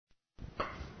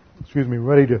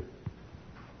ready to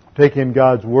take in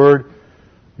God's Word.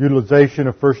 Utilization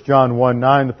of 1 John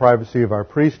 1:9, the privacy of our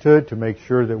priesthood, to make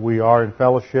sure that we are in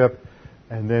fellowship,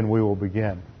 and then we will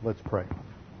begin. Let's pray.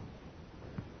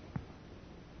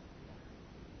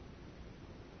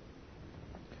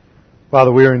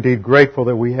 Father, we are indeed grateful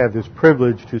that we have this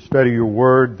privilege to study your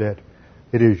Word, that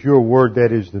it is your Word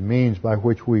that is the means by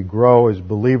which we grow as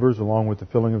believers, along with the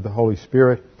filling of the Holy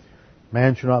Spirit.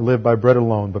 Man shall not live by bread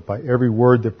alone, but by every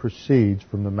word that proceeds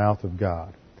from the mouth of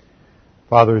God.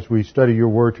 Father, as we study your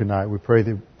Word tonight, we pray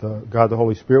that God the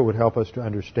Holy Spirit would help us to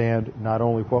understand not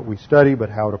only what we study, but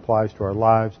how it applies to our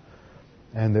lives,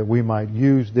 and that we might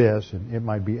use this, and it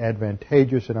might be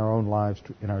advantageous in our own lives,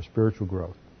 in our spiritual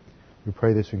growth. We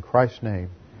pray this in Christ's name.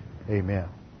 Amen.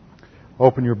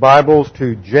 Open your Bibles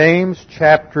to James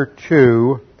chapter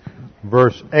 2,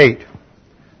 verse 8.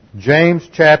 James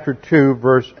chapter 2,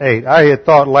 verse 8. I had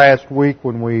thought last week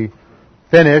when we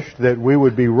finished that we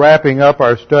would be wrapping up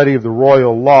our study of the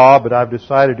royal law, but I've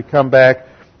decided to come back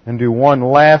and do one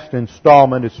last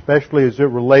installment, especially as it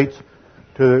relates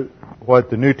to what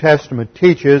the New Testament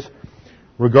teaches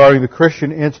regarding the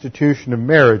Christian institution of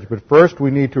marriage. But first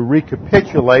we need to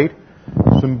recapitulate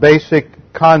some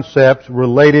basic concepts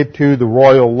related to the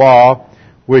royal law,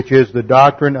 which is the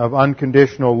doctrine of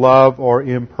unconditional love or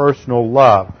impersonal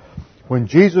love. When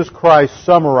Jesus Christ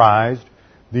summarized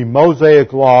the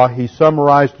Mosaic law, he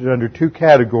summarized it under two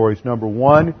categories. Number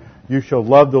one, you shall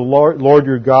love the Lord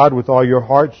your God with all your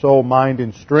heart, soul, mind,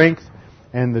 and strength.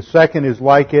 And the second is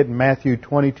like it in Matthew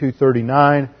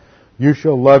 22:39, you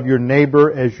shall love your neighbor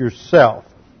as yourself.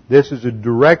 This is a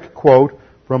direct quote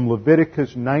from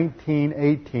Leviticus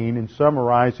 19:18 and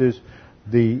summarizes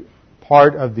the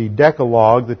part of the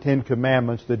Decalogue, the Ten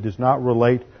Commandments, that does not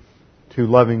relate to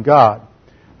loving God.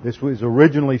 This was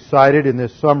originally cited in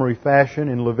this summary fashion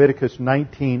in Leviticus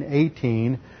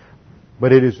 19:18,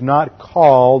 but it is not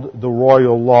called the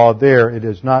royal law there. It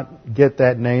does not get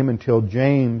that name until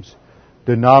James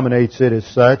denominates it as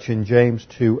such in James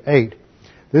 2:8.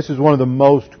 This is one of the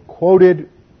most quoted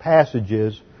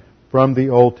passages from the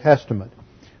Old Testament.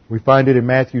 We find it in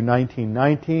Matthew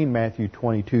 19:19, Matthew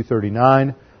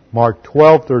 22:39, Mark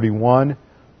 12:31,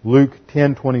 Luke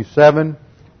 10:27,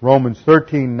 Romans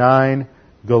 13:9,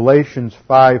 Galatians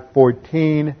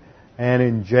 5:14, and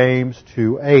in James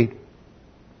 2:8.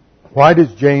 Why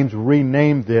does James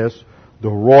rename this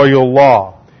the royal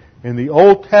law? In the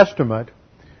Old Testament,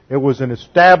 it was an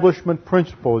establishment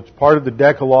principle. It's part of the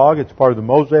Decalogue. It's part of the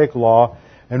Mosaic law.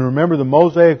 And remember, the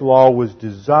Mosaic law was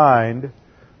designed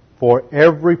for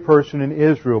every person in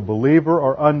Israel, believer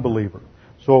or unbeliever.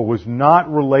 So it was not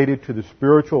related to the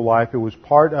spiritual life. It was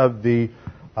part of the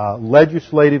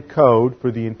legislative code for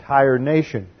the entire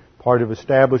nation, part of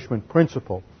establishment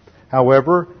principle.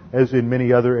 However, as in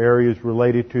many other areas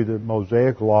related to the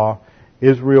Mosaic law,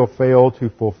 Israel failed to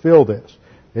fulfill this.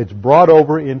 It's brought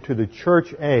over into the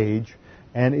church age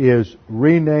and is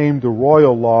renamed the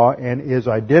royal law and is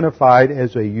identified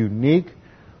as a unique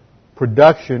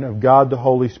production of God the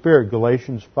Holy Spirit.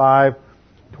 Galatians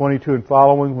 5:22 and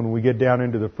following, when we get down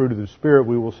into the fruit of the Spirit,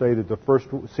 we will say that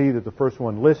the first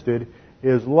one listed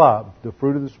is love. The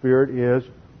fruit of the Spirit is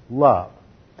love.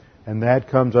 And that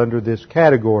comes under this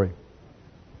category.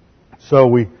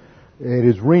 So it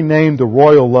is renamed the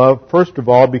royal love, first of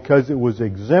all, because it was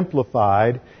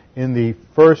exemplified in the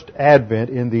first advent,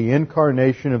 in the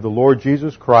incarnation of the Lord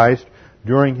Jesus Christ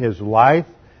during His life,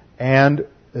 and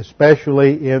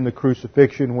especially in the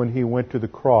crucifixion when He went to the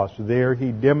cross. There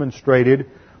He demonstrated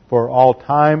for all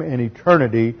time and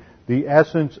eternity the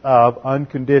essence of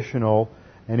unconditional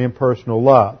and impersonal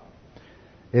love.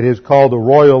 It is called the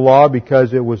royal law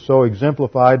because it was so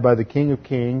exemplified by the King of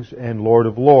Kings and Lord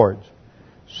of Lords.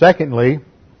 Secondly,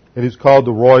 it is called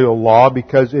the royal law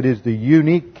because it is the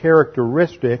unique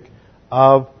characteristic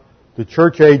of the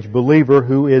church age believer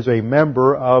who is a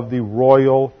member of the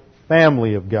royal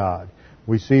family of God.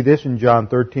 We see this in John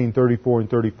 13:34 and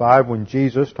 35 when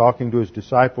Jesus, talking to His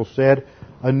disciples, said,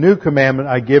 "A new commandment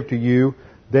I give to you,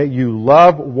 that you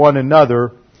love one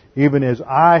another even as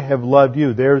I have loved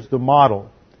you." There's the model.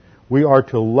 We are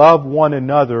to love one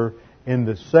another in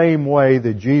the same way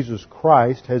that Jesus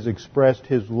Christ has expressed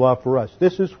His love for us.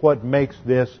 This is what makes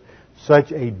this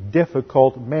such a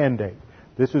difficult mandate.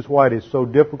 This is why it is so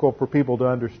difficult for people to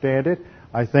understand it.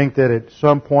 I think that at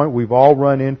some point we've all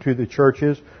run into the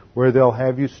churches where they'll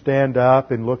have you stand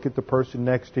up and look at the person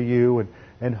next to you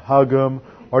and hug them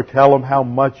or tell them how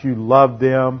much you love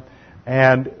them.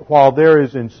 And while there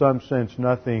is in some sense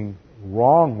nothing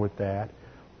wrong with that,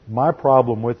 my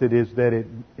problem with it is that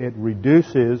it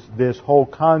reduces this whole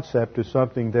concept to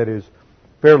something that is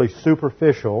fairly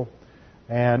superficial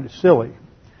and silly.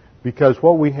 Because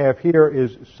what we have here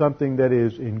is something that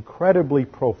is incredibly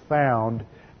profound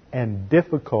and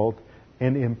difficult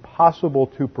and impossible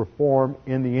to perform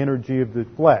in the energy of the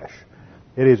flesh.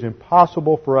 It is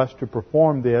impossible for us to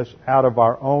perform this out of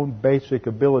our own basic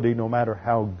ability, no matter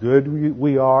how good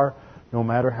we are, no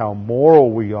matter how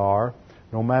moral we are,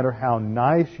 no matter how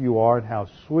nice you are and how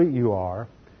sweet you are.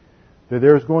 That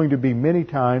there's going to be many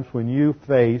times when you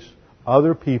face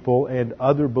other people and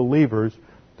other believers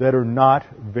that are not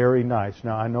very nice.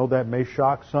 Now, I know that may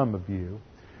shock some of you,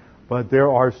 but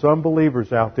there are some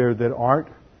believers out there that aren't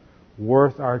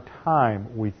worth our time,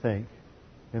 we think,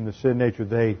 in the sin nature.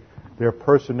 Their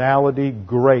personality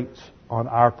grates on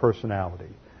our personality.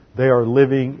 They are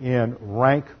living in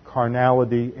rank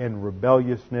carnality and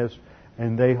rebelliousness,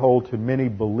 and they hold to many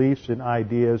beliefs and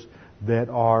ideas that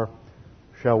are,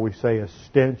 shall we say, a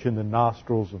stench in the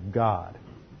nostrils of God.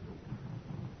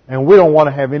 And we don't want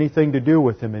to have anything to do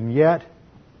with them. And yet,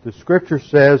 the Scripture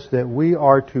says that we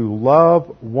are to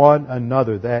love one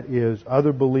another, that is,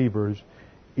 other believers,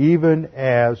 even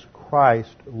as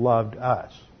Christ loved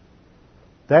us.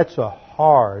 That's a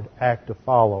hard act to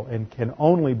follow and can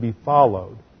only be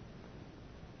followed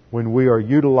when we are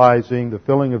utilizing the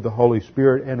filling of the Holy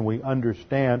Spirit and we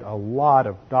understand a lot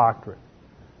of doctrine.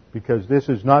 Because this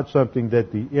is not something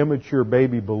that the immature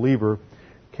baby believer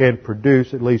can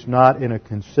produce, at least not in a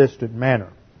consistent manner.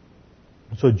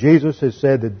 So Jesus has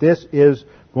said that this is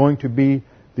going to be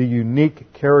the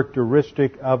unique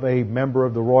characteristic of a member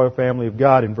of the royal family of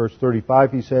God. In verse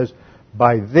 35 he says,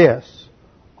 "By this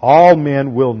all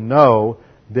men will know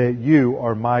that you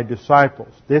are my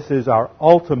disciples." This is our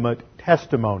ultimate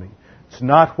testimony. It's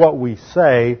not what we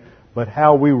say, but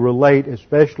how we relate,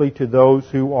 especially to those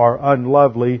who are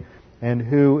unlovely and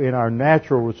who, in our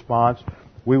natural response,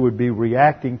 we would be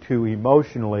reacting to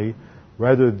emotionally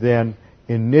rather than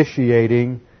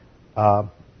initiating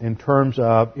in terms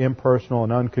of impersonal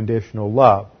and unconditional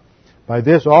love. By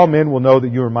this all men will know that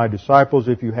you are my disciples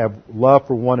if you have love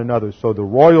for one another. So the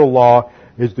royal law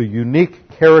is the unique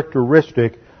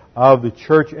characteristic of the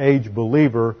church age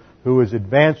believer who is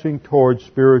advancing towards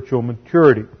spiritual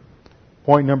maturity.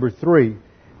 Point number 3.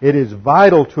 It is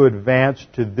vital to advance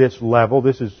to this level.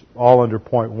 This is all under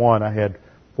point 1. I had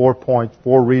 4 points,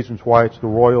 4 reasons why it's the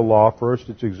royal law. First,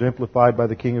 it's exemplified by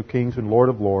the King of Kings and Lord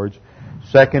of Lords.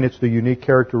 Second, it's the unique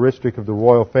characteristic of the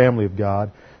royal family of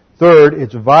God. Third,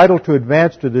 it's vital to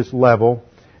advance to this level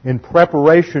in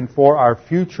preparation for our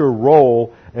future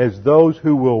role as those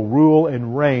who will rule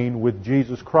and reign with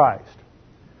Jesus Christ.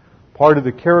 Part of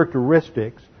the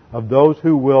characteristics of those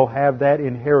who will have that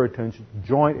inheritance,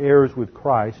 joint heirs with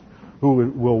Christ,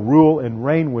 who will rule and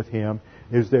reign with Him,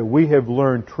 is that we have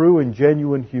learned true and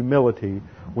genuine humility.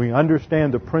 We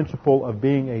understand the principle of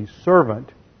being a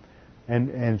servant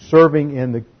and serving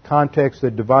in the context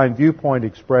that Divine Viewpoint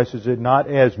expresses it, not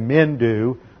as men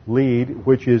do, lead,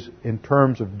 which is in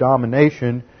terms of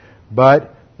domination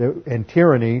and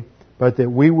tyranny, but that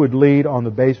we would lead on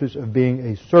the basis of being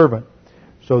a servant.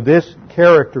 So this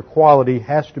character quality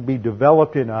has to be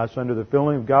developed in us under the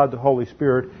filling of God the Holy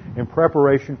Spirit in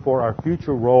preparation for our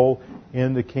future role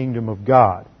in the kingdom of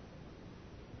God.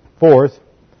 Fourth,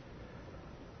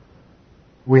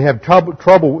 we have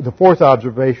trouble. The fourth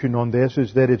observation on this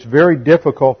is that it's very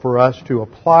difficult for us to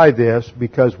apply this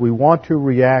because we want to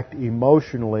react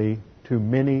emotionally to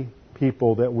many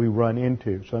people that we run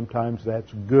into. Sometimes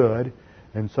that's good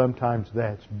and sometimes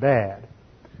that's bad.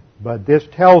 But this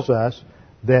tells us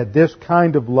that this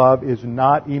kind of love is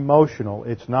not emotional.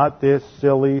 It's not this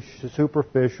silly,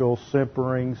 superficial,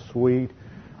 simpering, sweet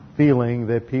feeling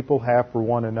that people have for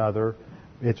one another.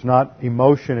 It's not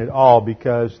emotion at all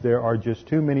because there are just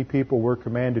too many people we're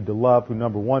commanded to love who,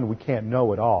 number one, we can't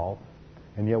know at all,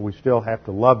 and yet we still have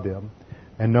to love them.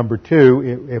 And number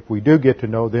two, if we do get to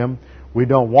know them, we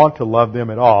don't want to love them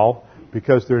at all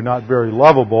because they're not very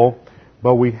lovable,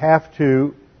 but we have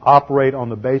to operate on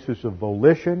the basis of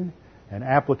volition and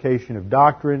application of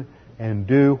doctrine and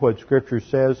do what Scripture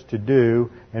says to do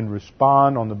and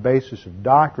respond on the basis of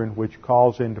doctrine, which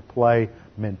calls into play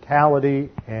mentality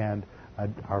and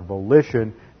our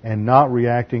volition and not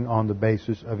reacting on the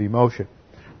basis of emotion.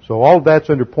 So all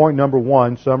that's under point number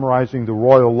 1, summarizing the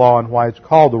royal law and why it's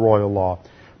called the royal law.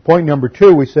 Point number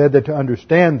 2, we said that to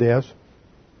understand this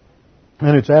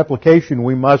and its application,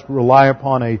 we must rely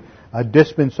upon a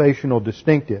dispensational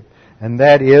distinctive. And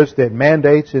that is that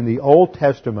mandates in the Old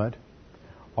Testament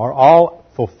are all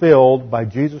fulfilled by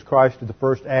Jesus Christ at the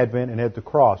first advent and at the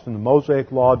cross. And the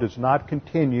Mosaic Law does not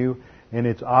continue in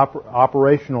its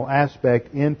operational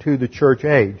aspect into the church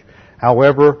age.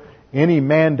 However, any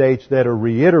mandates that are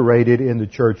reiterated in the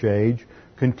church age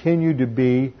continue to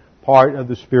be part of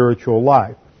the spiritual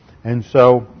life. And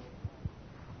so,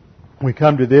 we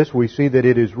come to this, we see that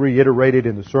it is reiterated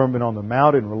in the Sermon on the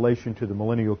Mount in relation to the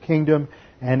millennial kingdom,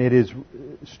 and it is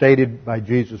stated by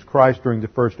Jesus Christ during the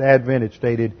first advent. It's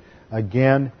stated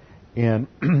again in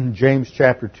James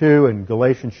chapter 2 and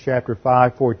Galatians chapter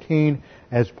 5:14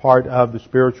 as part of the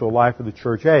spiritual life of the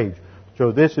church age.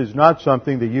 So this is not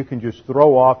something that you can just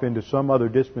throw off into some other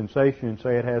dispensation and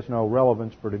say it has no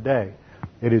relevance for today.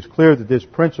 It is clear that this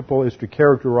principle is to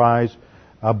characterize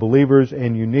believers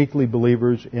and uniquely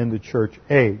believers in the church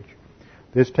age.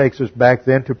 This takes us back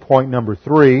then to point number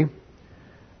 3,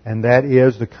 and that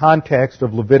is the context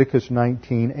of Leviticus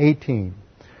 19:18.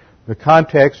 The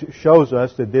context shows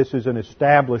us that this is an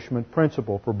establishment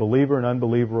principle for believer and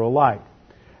unbeliever alike.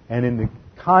 And in the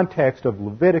context of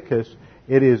Leviticus,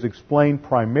 it is explained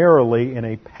primarily in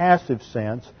a passive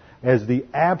sense as the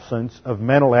absence of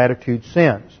mental attitude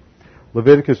sins.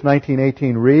 Leviticus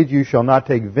 19:18 reads, "You shall not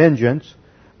take vengeance,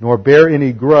 nor bear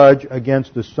any grudge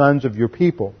against the sons of your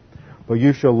people, but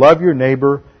you shall love your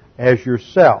neighbor as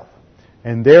yourself."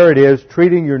 And there it is,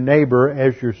 treating your neighbor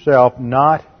as yourself,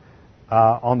 not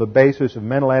on the basis of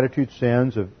mental attitude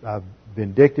sins, of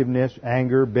vindictiveness,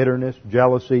 anger, bitterness,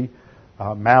 jealousy,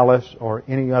 malice, or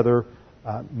any other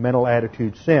mental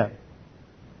attitude sin.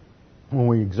 When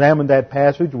we examined that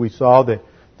passage, we saw that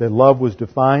love was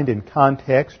defined in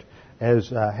context as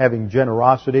having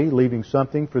generosity, leaving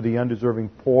something for the undeserving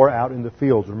poor out in the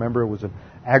fields. Remember, it was an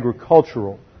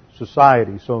agricultural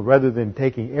society. So rather than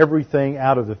taking everything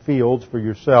out of the fields for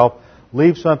yourself,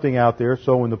 leave something out there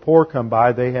so when the poor come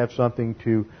by, they have something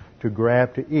to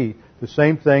grab to eat. The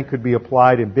same thing could be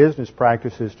applied in business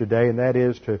practices today, and that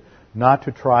is not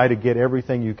to try to get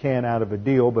everything you can out of a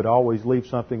deal, but always leave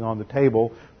something on the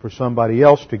table for somebody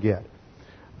else to get.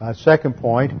 Second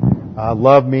point,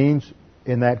 love means,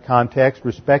 in that context,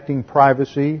 respecting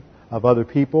privacy of other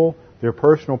people, their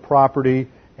personal property,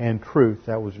 and truth.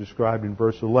 That was described in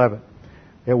verse 11.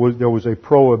 There was a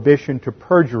prohibition to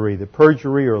perjury. The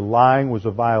perjury or lying was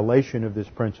a violation of this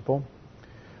principle,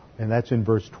 and that's in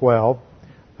verse 12.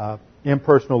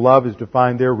 Impersonal love is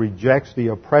defined there, rejects the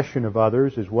oppression of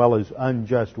others as well as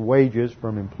unjust wages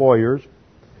from employers.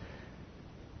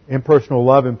 Impersonal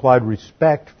love implied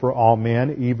respect for all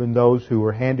men, even those who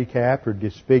were handicapped or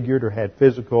disfigured or had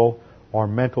physical or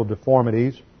mental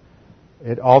deformities.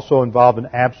 It also involved an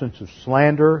absence of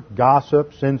slander,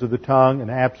 gossip, sins of the tongue,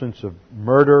 an absence of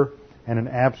murder, and an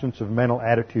absence of mental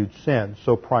attitude sins.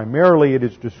 So primarily it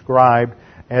is described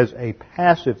as a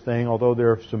passive thing, although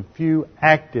there are some few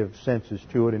active senses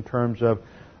to it in terms of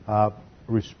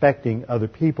respecting other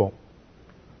people.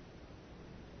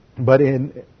 But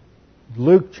in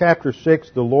Luke chapter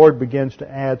 6, the Lord begins to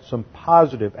add some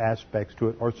positive aspects to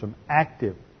it, or some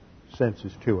active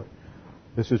senses to it.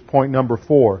 This is point number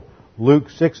 4. Luke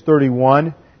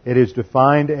 6:31, it is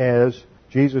defined as,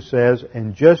 Jesus says,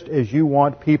 "And just as you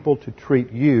want people to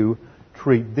treat you,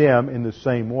 treat them in the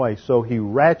same way." So he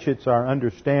ratchets our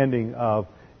understanding of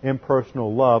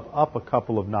impersonal love up a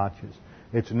couple of notches.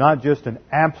 It's not just an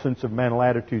absence of mental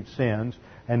attitude sins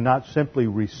and not simply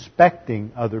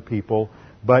respecting other people,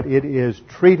 but it is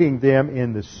treating them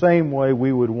in the same way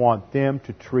we would want them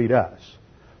to treat us.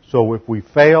 So if we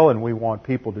fail and we want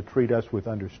people to treat us with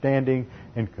understanding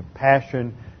and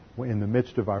compassion in the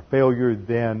midst of our failure,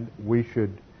 then we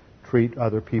should treat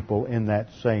other people in that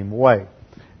same way.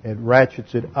 It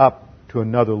ratchets it up to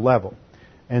another level.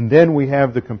 And then we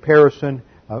have the comparison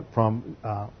from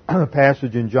a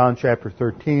passage in John chapter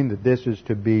 13 that this is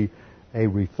to be a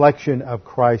reflection of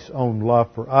Christ's own love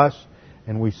for us.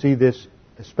 And we see this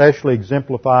especially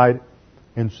exemplified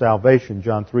in salvation.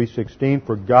 John 3:16,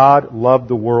 "For God loved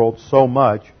the world so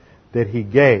much that He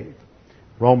gave."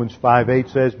 Romans 5:8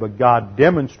 says, "But God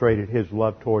demonstrated His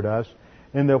love toward us,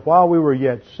 in that while we were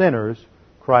yet sinners,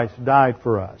 Christ died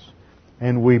for us."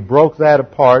 And we broke that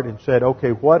apart and said,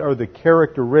 okay, what are the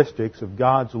characteristics of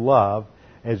God's love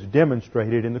as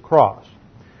demonstrated in the cross?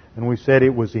 And we said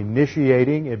it was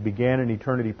initiating. It began in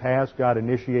eternity past. God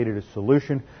initiated a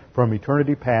solution from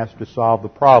eternity past to solve the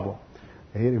problem.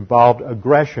 It involved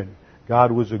aggression.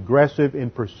 God was aggressive in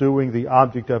pursuing the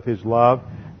object of His love.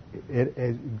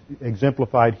 It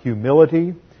exemplified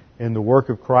humility in the work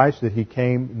of Christ, that He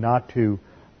came not to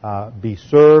be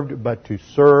served, but to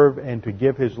serve and to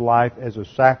give His life as a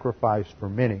sacrifice for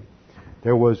many.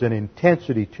 There was an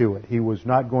intensity to it. He was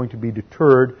not going to be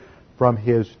deterred from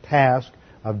His task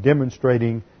of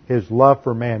demonstrating His love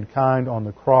for mankind on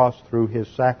the cross through His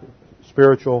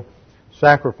spiritual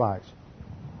sacrifice.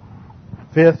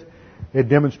 Fifth, it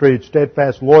demonstrated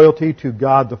steadfast loyalty to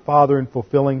God the Father in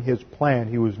fulfilling His plan.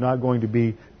 He was not going to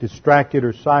be distracted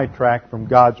or sidetracked from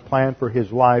God's plan for his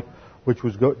life, which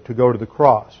was to go to the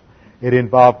cross. It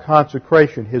involved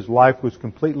consecration. His life was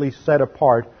completely set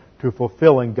apart to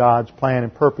fulfilling God's plan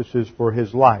and purposes for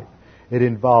his life. It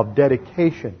involved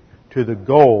dedication to the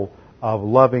goal of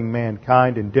loving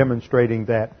mankind and demonstrating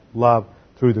that love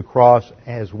through the cross,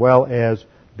 as well as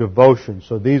devotion.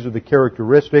 So these are the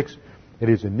characteristics. It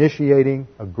is initiating,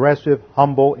 aggressive,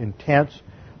 humble, intense,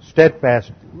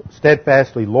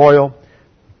 steadfastly loyal.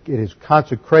 It is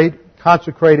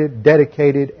consecrated,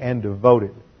 dedicated, and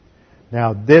devoted.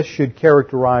 Now, this should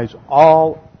characterize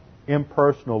all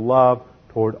impersonal love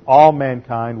toward all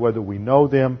mankind, whether we know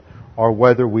them or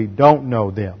whether we don't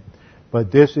know them.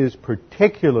 But this is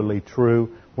particularly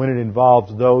true when it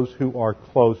involves those who are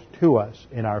close to us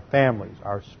in our families,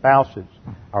 our spouses,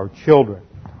 our children,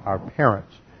 our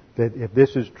parents. That if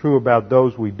this is true about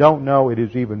those we don't know, it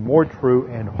is even more true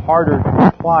and harder to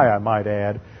apply, I might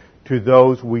add, to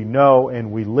those we know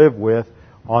and we live with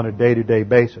on a day-to-day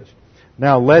basis.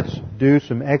 Now let's do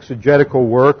some exegetical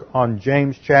work on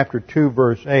James chapter 2,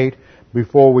 verse 8,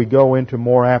 before we go into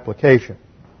more application.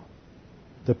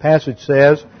 The passage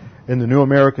says in the New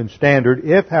American Standard,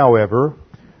 "If, however,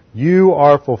 you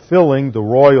are fulfilling the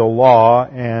royal law,"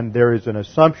 and there is an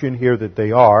assumption here that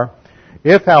they are,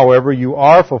 "if, however, you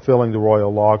are fulfilling the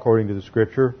royal law according to the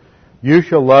Scripture, you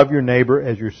shall love your neighbor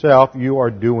as yourself, you are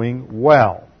doing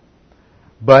well."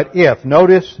 But if,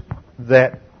 notice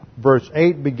that verse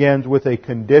 8 begins with a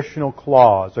conditional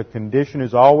clause. A condition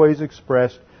is always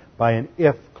expressed by an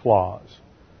if clause.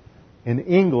 In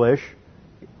English,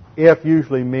 if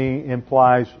usually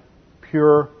implies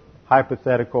pure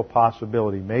hypothetical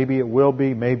possibility. Maybe it will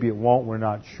be, maybe it won't, we're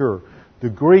not sure. The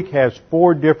Greek has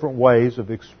 4 different ways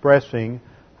of expressing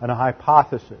a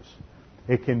hypothesis.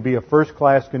 It can be a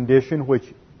first-class condition,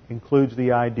 which includes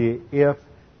the idea if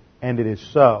and it is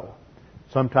so.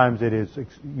 Sometimes it is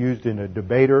used in a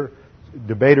debater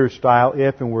style,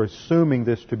 if, and we're assuming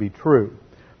this to be true.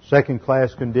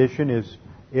 Second-class condition is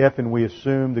if, and we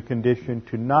assume the condition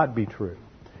to not be true.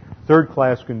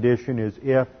 Third-class condition is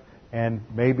if, and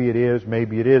maybe it is,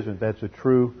 maybe it isn't. That's a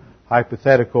true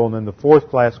hypothetical. And then the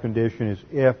fourth-class condition is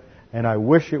if, and I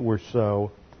wish it were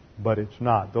so, but it's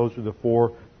not. Those are the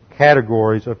 4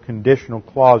 categories of conditional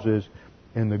clauses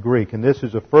in the Greek. And this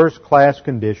is a first-class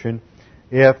condition,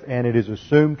 if, and it is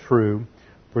assumed true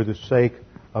for the sake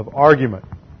of argument.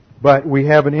 But we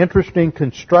have an interesting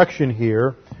construction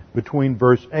here between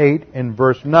verse 8 and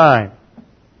verse 9.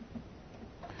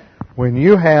 When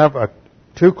you have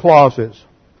 2 clauses,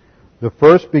 the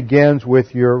first begins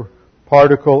with your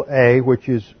particle a, which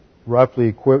is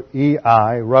roughly ei,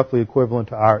 roughly equivalent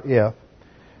to our if,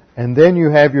 and then you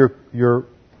have your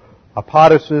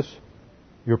apodosis,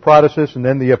 and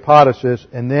then the apodosis,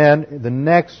 and then the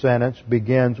next sentence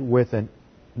begins with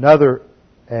another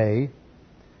a.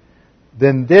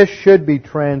 Then this should be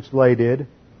translated,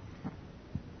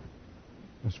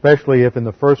 especially if in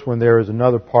the first one there is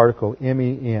another particle,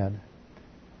 men.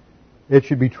 It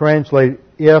should be translated,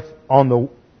 if on the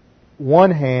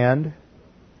one hand,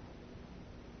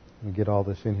 let me get all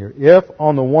this in here, if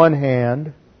on the one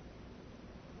hand,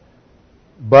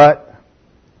 but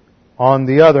on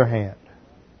the other hand.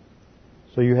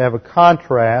 So you have a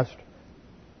contrast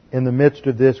in the midst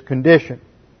of this condition.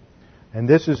 And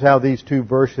this is how these 2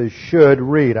 verses should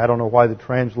read. I don't know why the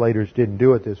translators didn't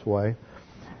do it this way.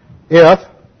 If,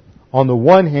 on the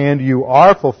one hand, you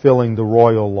are fulfilling the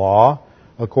royal law,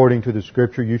 according to the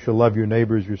Scripture, you shall love your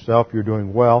neighbor as yourself, you're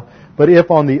doing well. But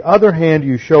if, on the other hand,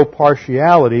 you show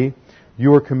partiality,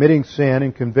 you are committing sin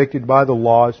and convicted by the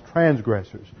law as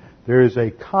transgressors. There is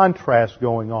a contrast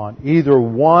going on. Either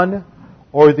one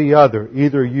or the other.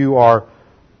 Either you are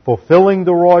fulfilling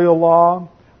the royal law,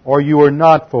 or you are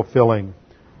not fulfilling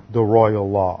the royal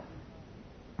law.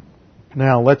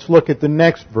 Now, let's look at the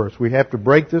next verse. We have to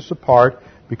break this apart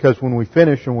because when we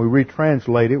finish and we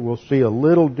retranslate it, we'll see a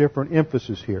little different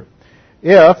emphasis here.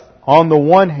 If, on the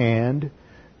one hand,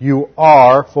 you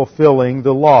are fulfilling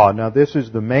the law. Now, this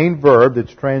is the main verb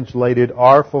that's translated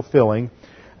are fulfilling,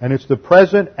 and it's the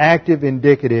present active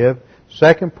indicative,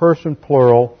 second person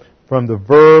plural, from the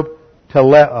verb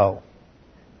teleo.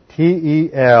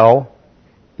 Teleo.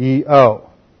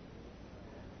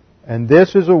 And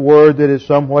this is a word that is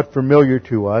somewhat familiar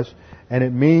to us, and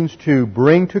it means to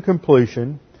bring to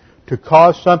completion, to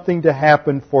cause something to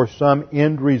happen for some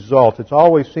end result. It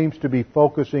always seems to be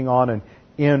focusing on an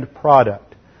end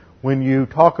product. When you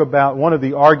talk about, one of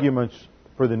the arguments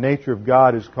for the nature of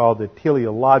God is called the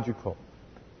teleological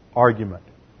argument.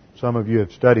 Some of you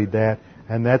have studied that,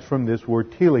 and that's from this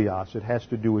word teleos. It has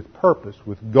to do with purpose,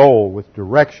 with goal, with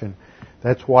direction.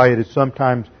 That's why it is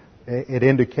sometimes it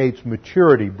indicates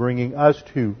maturity, bringing us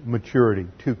to maturity,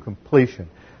 to completion.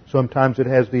 Sometimes it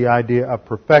has the idea of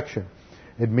perfection.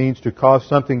 It means to cause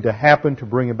something to happen, to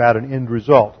bring about an end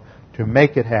result, to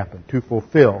make it happen, to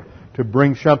fulfill, to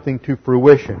bring something to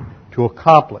fruition, to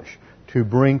accomplish, to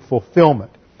bring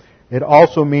fulfillment. It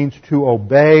also means to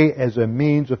obey as a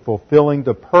means of fulfilling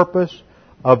the purpose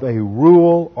of a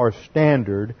rule or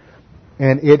standard,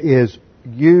 and it is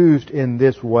used in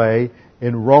this way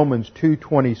in Romans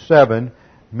 2:27,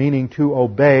 meaning to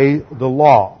obey the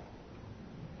law.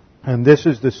 And this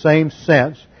is the same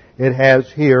sense it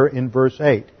has here in verse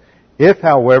 8. If,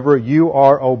 however, you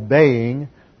are obeying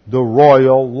the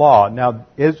royal law. Now,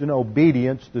 isn't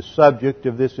obedience the subject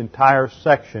of this entire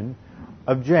section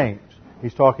of James?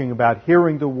 He's talking about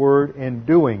hearing the word and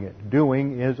doing it.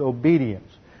 Doing is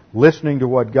obedience. Listening to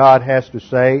what God has to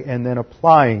say and then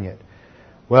applying it.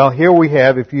 Well, here we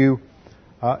have, if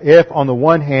on the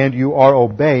one hand you are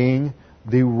obeying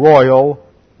the royal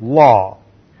law.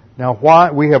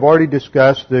 Now, we have already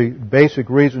discussed the basic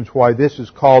reasons why this is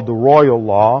called the royal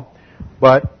law,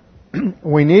 but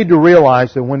we need to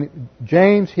realize that when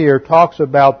James here talks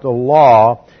about the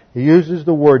law, he uses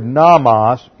the word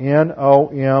nomos,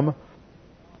 N-O-M-O-S,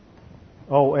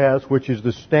 which is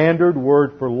the standard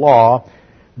word for law.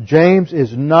 James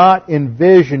is not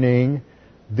envisioning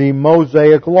the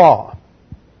Mosaic law.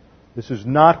 This is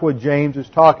not what James is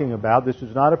talking about. This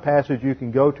is not a passage you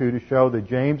can go to show that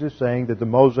James is saying that the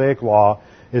Mosaic law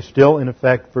is still in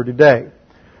effect for today.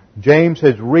 James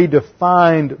has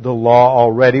redefined the law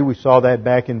already. We saw that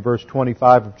back in verse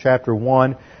 25 of chapter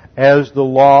 1 as the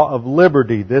law of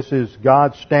liberty. This is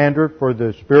God's standard for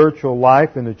the spiritual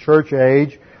life in the church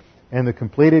age and the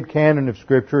completed canon of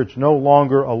Scripture. It's no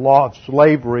longer a law of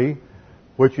slavery,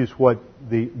 which is what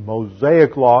the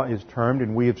Mosaic law is termed,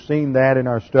 and we have seen that in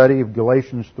our study of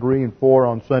Galatians 3 and 4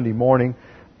 on Sunday morning.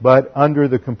 But under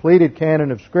the completed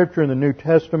canon of Scripture in the New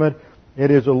Testament, it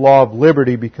is a law of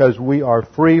liberty because we are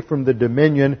free from the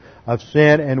dominion of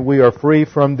sin and we are free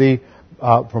from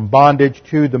bondage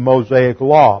to the Mosaic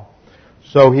law.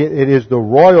 So it is the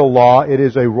royal law. It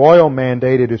is a royal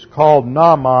mandate. It is called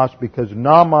nomos because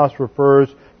nomos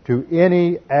refers to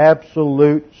any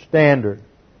absolute standard.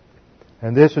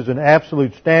 And this is an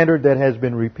absolute standard that has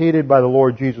been repeated by the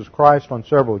Lord Jesus Christ on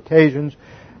several occasions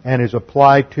and is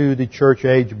applied to the church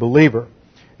age believer.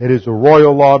 It is a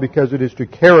royal law because it is to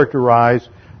characterize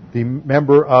the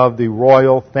member of the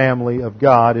royal family of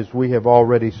God, as we have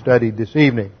already studied this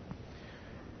evening.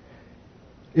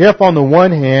 If on the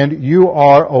one hand you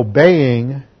are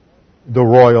obeying the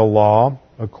royal law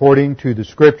according to the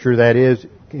Scripture, that is,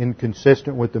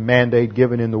 inconsistent with the mandate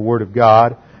given in the Word of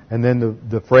God, and then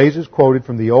the phrase is quoted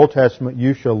from the Old Testament,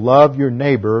 you shall love your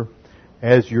neighbor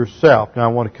as yourself. Now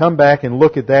I want to come back and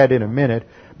look at that in a minute,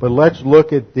 but let's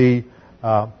look at the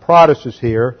protasis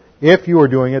here. If you are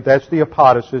doing it, that's the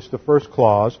apodosis, the first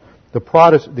clause. The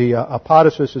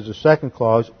apodosis is the second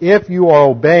clause. If you are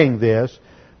obeying this,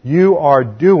 you are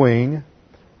doing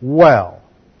well.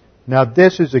 Now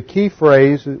this is a key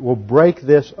phrase that will break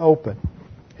this open.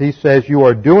 He says you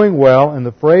are doing well, and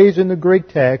the phrase in the Greek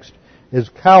text is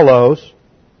kalos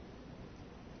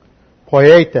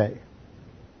poiete.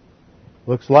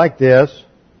 Looks like this.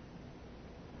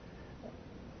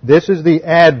 This is the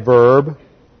adverb,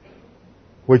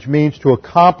 which means to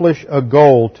accomplish a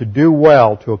goal, to do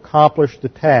well, to accomplish the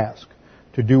task,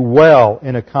 to do well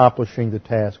in accomplishing the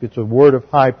task. It's a word of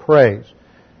high praise.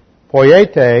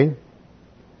 Poiete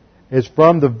is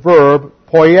from the verb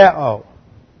poieo.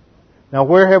 Now,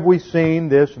 where have we seen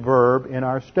this verb in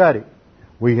our study?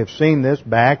 We have seen this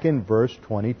back in verse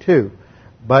 22.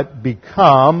 But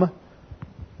become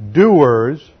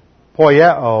doers,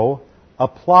 poieo,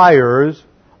 appliers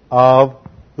of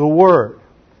the Word.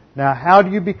 Now, how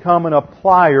do you become an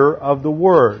applier of the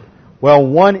Word? Well,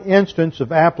 one instance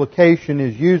of application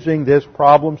is using this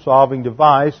problem-solving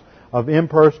device of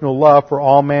impersonal love for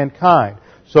all mankind.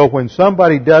 So when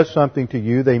somebody does something to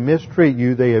you, they mistreat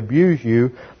you, they abuse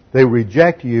you, they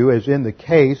reject you, as in the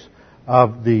case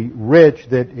of the rich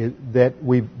that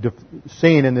we've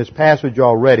seen in this passage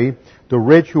already, the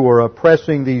rich who are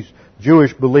oppressing these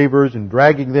Jewish believers and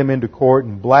dragging them into court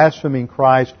and blaspheming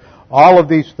Christ. All of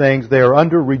these things, they are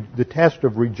under the test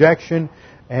of rejection,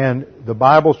 and the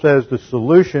Bible says the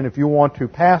solution, if you want to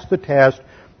pass the test,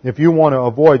 if you want to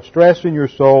avoid stress in your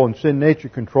soul and sin nature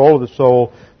control of the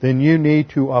soul, then you need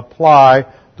to apply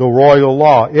the royal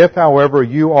law. If, however,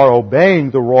 you are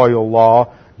obeying the royal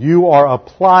law, you are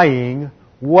applying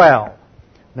well.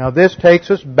 Now this takes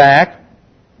us back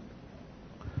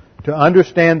to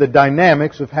understand the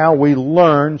dynamics of how we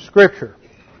learn Scripture.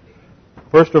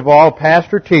 First of all,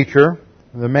 pastor-teacher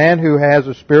The man who has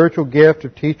a spiritual gift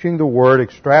of teaching the Word,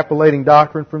 extrapolating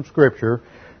doctrine from Scripture,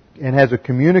 and has a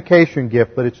communication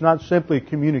gift, but it's not simply a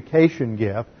communication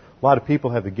gift. A lot of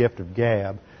people have the gift of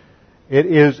gab. It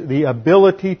is the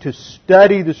ability to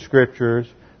study the Scriptures,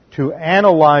 to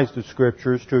analyze the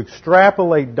Scriptures, to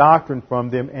extrapolate doctrine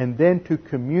from them, and then to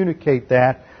communicate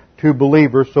that to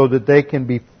believers so that they can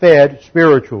be fed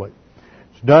spiritually.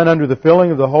 It's done under the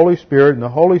filling of the Holy Spirit, and the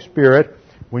Holy Spirit,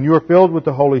 when you are filled with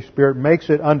the Holy Spirit, makes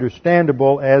it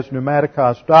understandable as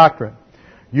pneumatikos doctrine.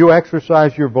 You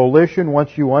exercise your volition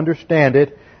once you understand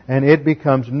it, and it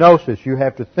becomes gnosis. You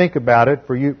have to think about it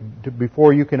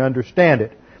before you can understand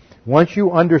it. Once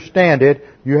you understand it,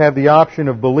 you have the option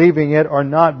of believing it or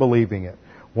not believing it.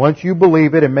 Once you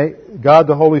believe it, God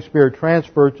the Holy Spirit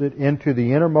transfers it into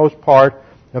the innermost part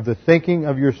of the thinking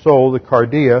of your soul, the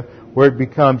cardia, where it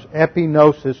becomes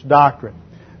epignosis doctrine.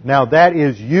 Now that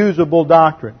is usable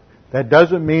doctrine. That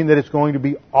doesn't mean that it's going to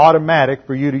be automatic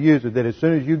for you to use it. That as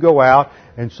soon as you go out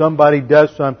and somebody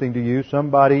does something to you,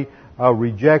 somebody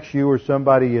rejects you or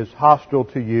somebody is hostile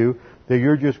to you, that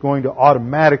you're just going to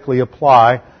automatically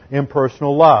apply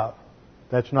impersonal love.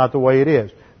 That's not the way it is.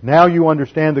 Now you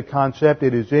understand the concept.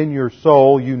 It is in your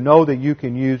soul. You know that you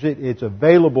can use it. It's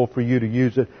available for you to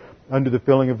use it under the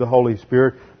filling of the Holy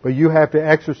Spirit. But you have to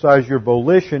exercise your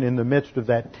volition in the midst of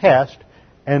that test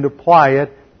and apply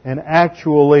it and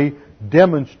actually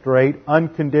demonstrate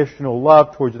unconditional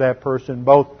love towards that person,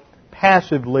 both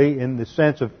passively in the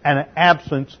sense of an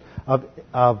absence of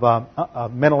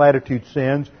mental attitude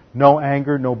sins, no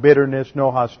anger, no bitterness,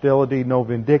 no hostility, no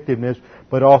vindictiveness,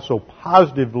 but also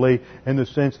positively in the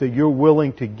sense that you're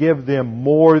willing to give them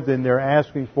more than they're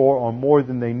asking for or more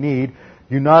than they need.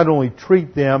 You not only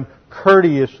treat them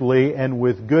courteously and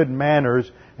with good manners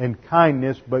and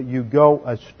kindness, but you go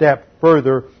a step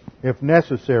further if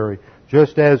necessary.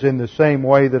 Just as in the same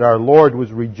way that our Lord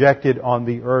was rejected on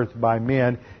the earth by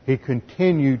men, He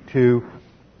continued to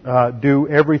do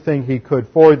everything He could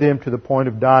for them to the point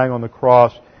of dying on the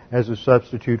cross as a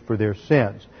substitute for their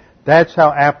sins. That's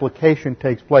how application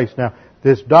takes place. Now,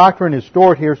 this doctrine is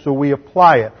stored here, so we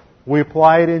apply it. We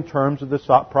apply it in terms of the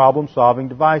problem-solving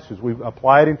devices. We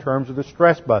apply it in terms of the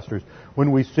stress busters.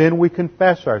 When we sin, we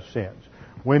confess our sins.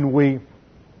 When we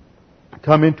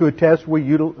come into a test,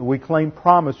 we claim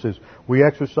promises. We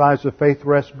exercise the faith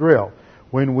rest drill.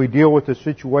 When we deal with a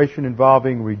situation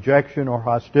involving rejection or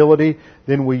hostility,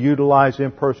 then we utilize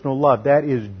impersonal love. That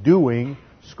is doing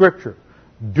Scripture.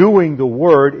 Doing the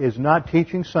Word is not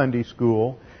teaching Sunday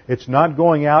school. It's not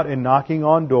going out and knocking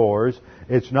on doors.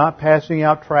 It's not passing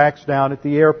out tracts down at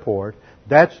the airport.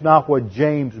 That's not what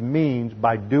James means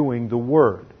by doing the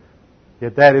Word.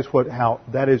 Yet that is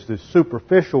the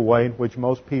superficial way in which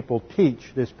most people teach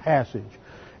this passage.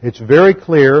 It's very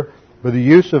clear by the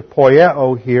use of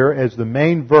poieo here as the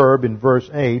main verb in verse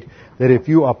 8 that if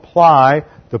you apply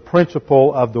the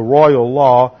principle of the royal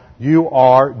law, you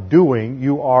are poieo,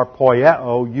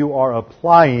 you are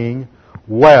applying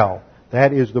well.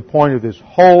 That is the point of this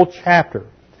whole chapter,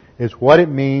 is what it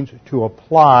means to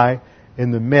apply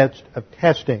in the midst of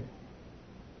testing.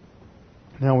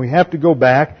 Now we have to go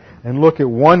back and look at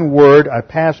one word I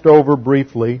passed over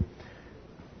briefly,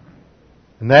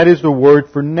 and that is the word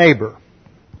for neighbor.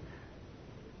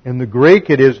 In the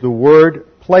Greek, it is the word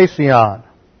plesion.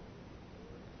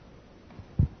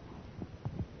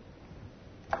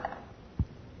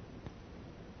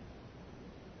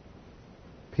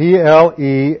 Plesion.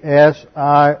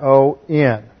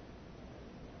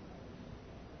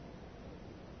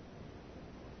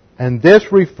 And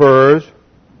this refers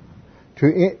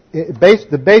to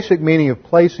the basic meaning of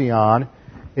plesion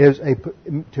is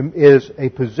a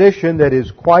position that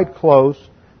is quite close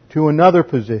to another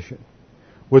position,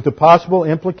 with the possible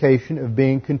implication of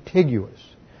being contiguous.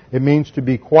 It means to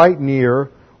be quite near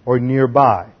or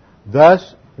nearby.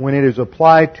 Thus, when it is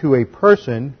applied to a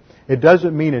person, it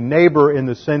doesn't mean a neighbor in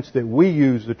the sense that we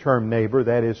use the term neighbor,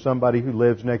 that is somebody who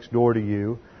lives next door to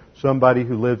you, somebody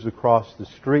who lives across the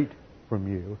street from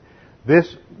you.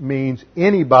 This means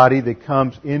anybody that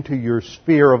comes into your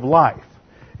sphere of life.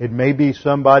 It may be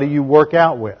somebody you work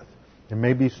out with. It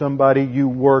may be somebody you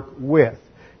work with.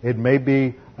 It may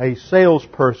be a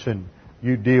salesperson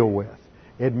you deal with.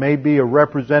 It may be a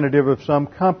representative of some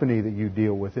company that you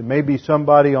deal with. It may be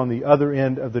somebody on the other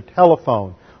end of the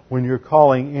telephone when you're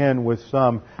calling in with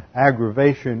some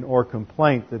aggravation or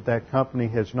complaint that that company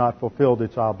has not fulfilled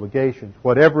its obligations.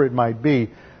 Whatever it might be,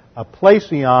 a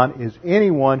plesion is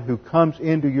anyone who comes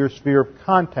into your sphere of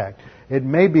contact. It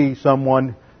may be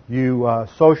someone you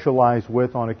socialize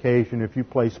with on occasion. If you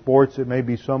play sports, it may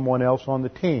be someone else on the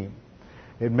team.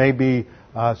 It may be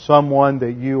someone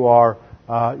that you are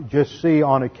just see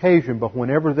on occasion, but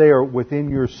whenever they are within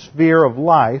your sphere of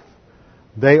life,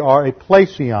 they are a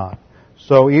plesion.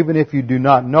 So even if you do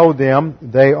not know them,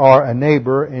 they are a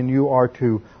neighbor, and you are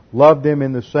to love them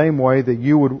in the same way that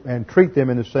you would, and treat them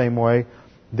in the same way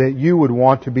that you would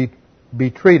want to be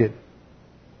treated.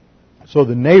 So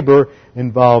the neighbor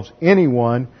involves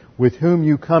anyone with whom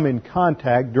you come in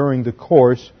contact during the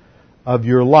course of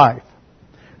your life.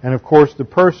 And of course, the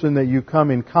person that you come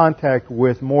in contact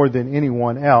with more than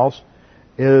anyone else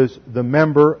is the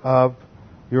member of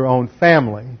your own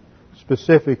family,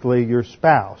 specifically your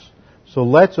spouse. So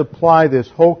let's apply this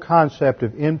whole concept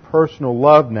of impersonal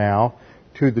love now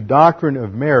to the doctrine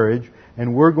of marriage,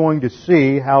 and we're going to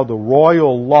see how the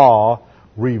royal law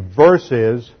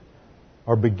reverses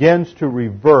or begins to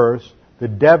reverse the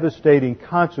devastating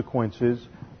consequences,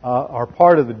 or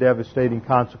part of the devastating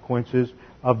consequences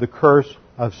of the curse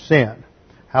of sin.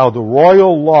 How the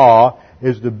royal law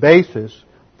is the basis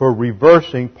for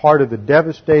reversing part of the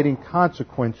devastating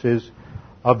consequences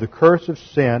of the curse of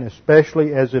sin,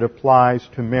 especially as it applies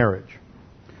to marriage.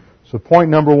 So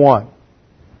point number 1.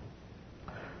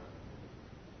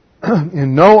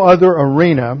 In no other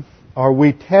arena are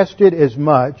we tested as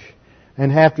much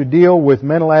and have to deal with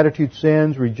mental attitude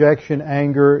sins, rejection,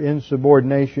 anger,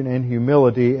 insubordination, and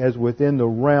humility as within the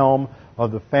realm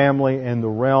of the family and the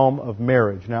realm of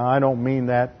marriage. Now, I don't mean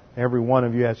that every one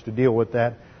of you has to deal with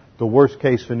that, the worst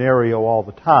case scenario all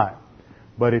the time.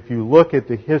 But if you look at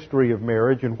the history of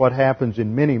marriage and what happens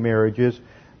in many marriages,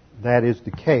 that is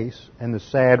the case and the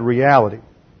sad reality.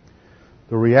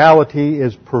 The reality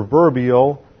is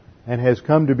proverbial and has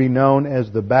come to be known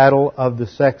as the battle of the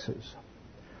sexes.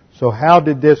 So how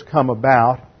did this come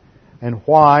about, and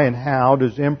why and how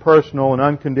does impersonal and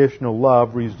unconditional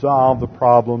love resolve the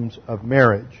problems of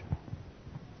marriage?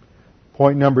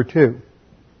 Point number 2.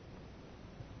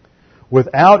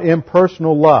 Without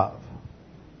impersonal love,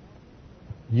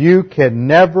 you can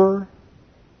never,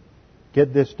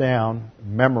 get this down,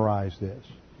 memorize this.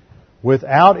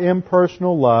 Without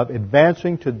impersonal love,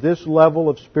 advancing to this level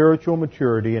of spiritual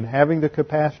maturity and having the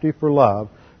capacity for love,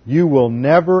 you will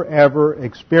never ever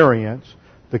experience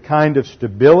the kind of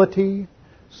stability,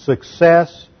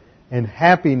 success, and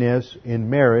happiness in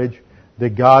marriage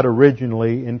that God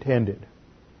originally intended.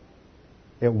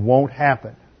 It won't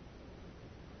happen.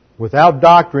 Without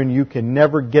doctrine, you can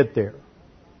never get there.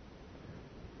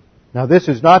 Now, this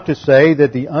is not to say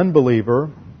that the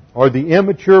unbeliever or the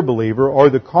immature believer or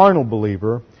the carnal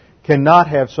believer cannot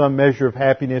have some measure of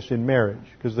happiness in marriage,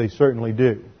 because they certainly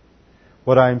do.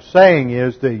 What I'm saying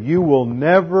is that you will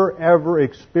never ever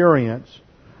experience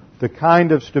the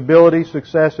kind of stability,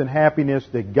 success, and happiness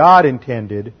that God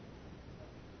intended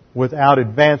without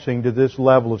advancing to this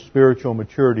level of spiritual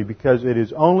maturity, because it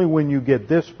is only when you get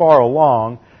this far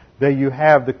along that you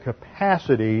have the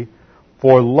capacity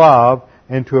for love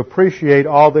and to appreciate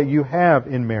all that you have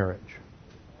in marriage.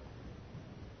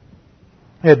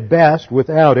 At best,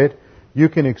 without it, you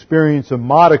can experience a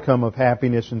modicum of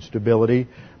happiness and stability,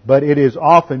 but it is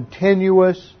often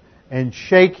tenuous and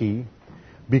shaky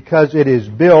because it is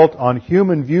built on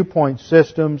human viewpoint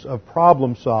systems of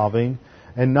problem solving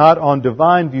and not on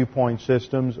divine viewpoint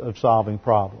systems of solving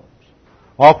problems.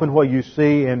 Often what you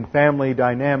see in family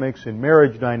dynamics and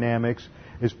marriage dynamics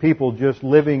is people just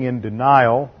living in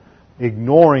denial,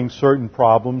 ignoring certain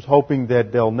problems, hoping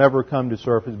that they'll never come to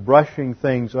surface, brushing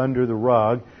things under the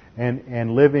rug,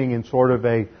 and living in sort of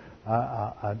a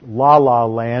la-la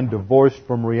land, divorced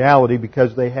from reality,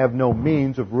 because they have no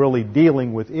means of really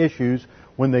dealing with issues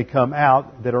when they come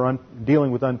out, that are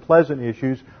dealing with unpleasant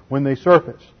issues when they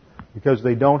surface, because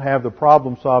they don't have the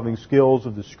problem-solving skills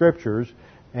of the Scriptures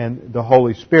and the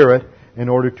Holy Spirit in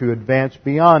order to advance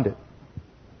beyond it.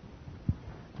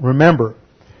 Remember,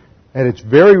 at its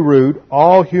very root,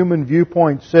 all human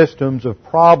viewpoint systems of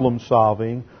problem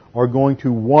solving are going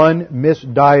to, 1,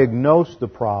 misdiagnose the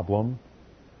problem,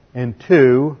 and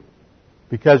 2,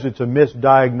 because it's a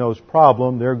misdiagnosed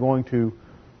problem, they're going to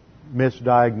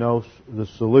misdiagnose the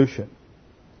solution.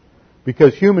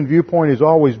 Because human viewpoint is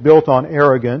always built on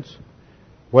arrogance,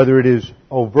 whether it is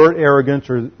overt arrogance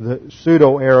or the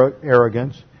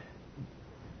pseudo-arrogance.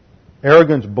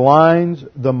 Arrogance blinds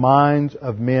the minds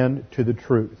of men to the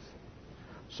truth.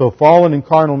 So fallen and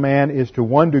carnal man is to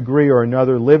one degree or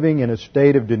another living in a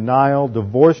state of denial,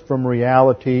 divorced from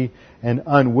reality, and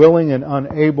unwilling and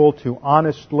unable to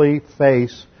honestly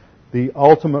face the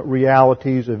ultimate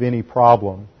realities of any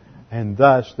problem. And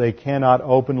thus they cannot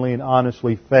openly and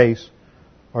honestly face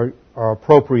or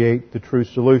appropriate the true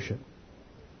solution.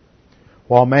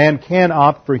 While man can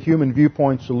opt for human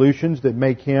viewpoint solutions that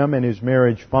make him and his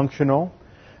marriage functional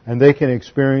and they can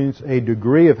experience a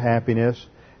degree of happiness.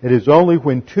 It is only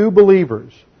when two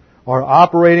believers are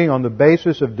operating on the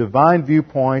basis of divine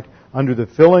viewpoint under the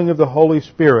filling of the Holy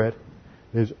Spirit,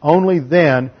 it is only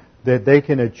then that they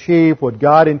can achieve what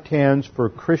God intends for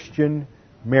Christian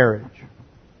marriage.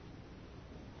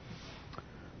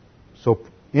 So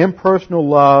impersonal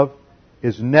love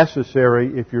is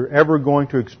necessary if you're ever going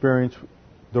to experience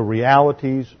the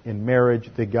realities in marriage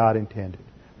that God intended.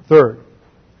 Third,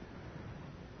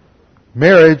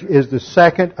 marriage is the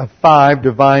second of 5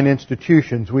 divine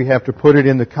institutions. We have to put it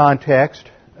in the context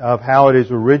of how it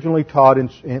is originally taught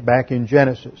back in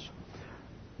Genesis.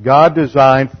 God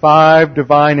designed 5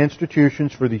 divine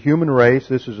institutions for the human race.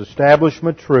 This is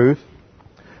establishment truth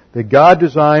that God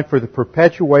designed for the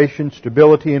perpetuation,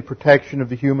 stability, and protection of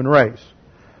the human race.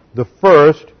 The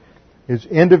first is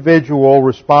individual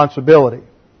responsibility.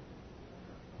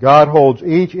 God holds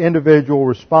each individual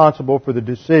responsible for the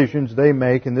decisions they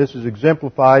make, and this is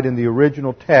exemplified in the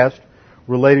original test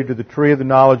related to the tree of the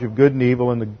knowledge of good and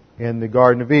evil in the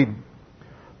Garden of Eden.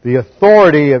 The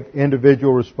authority of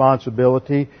individual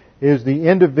responsibility is the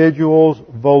individual's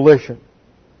volition.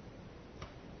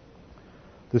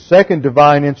 The second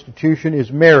divine institution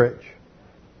is marriage.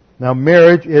 Now,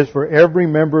 marriage is for every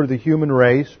member of the human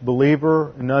race,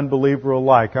 believer and unbeliever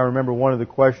alike. I remember one of the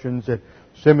questions that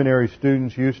seminary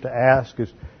students used to ask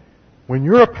is, when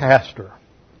you're a pastor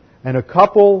and a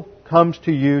couple comes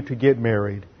to you to get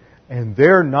married and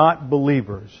they're not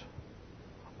believers,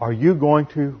 are you going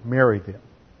to marry them?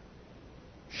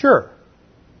 Sure.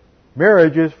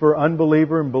 Marriage is for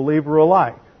unbeliever and believer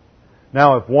alike.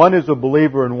 Now, if one is a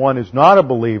believer and one is not a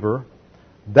believer,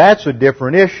 that's a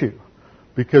different issue.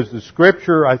 Because the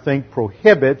Scripture, I think,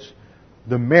 prohibits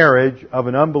the marriage of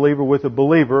an unbeliever with a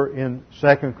believer in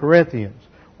 2 Corinthians.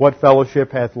 What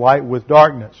fellowship hath light with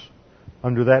darkness?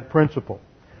 Under that principle.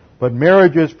 But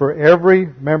marriage is for every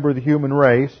member of the human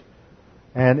race,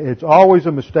 and it's always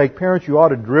a mistake. Parents, you ought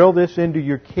to drill this into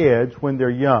your kids when they're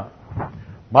young.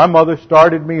 My mother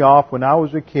started me off when I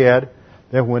was a kid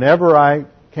that whenever I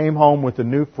came home with a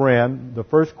new friend, the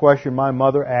first question my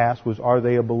mother asked was, are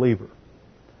they a believer?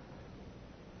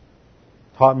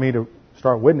 Taught me to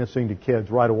start witnessing to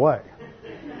kids right away.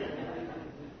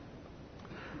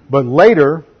 But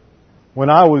later, when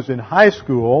I was in high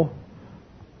school,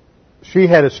 she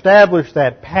had established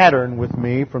that pattern with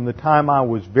me from the time I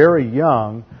was very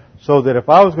young, so that if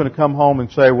I was going to come home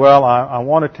and say, well, I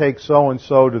want to take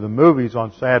so-and-so to the movies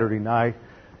on Saturday night,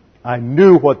 I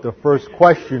knew what the first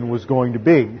question was going to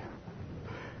be.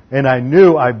 And I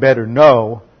knew I better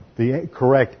know the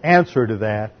correct answer to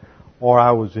that, or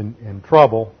I was in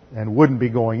trouble and wouldn't be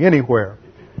going anywhere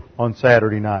on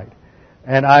Saturday night.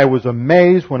 And I was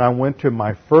amazed when I went to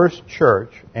my first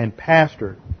church and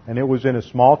pastored, and it was in a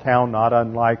small town not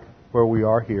unlike where we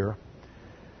are here.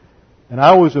 And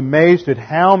I was amazed at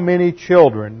how many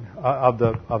children of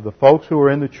the folks who were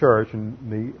in the church, and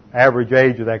the average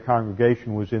age of that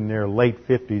congregation was in their late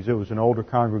 50s. It was an older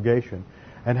congregation.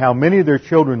 And how many of their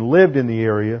children lived in the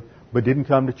area but didn't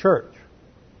come to church,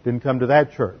 didn't come to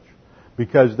that church,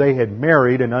 because they had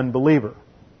married an unbeliever.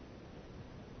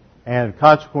 And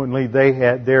consequently, they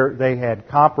had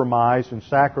compromised and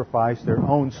sacrificed their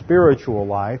own spiritual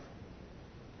life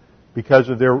because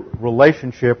of their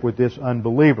relationship with this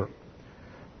unbeliever.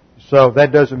 So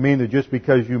that doesn't mean that just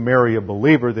because you marry a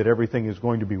believer that everything is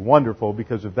going to be wonderful,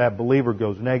 because if that believer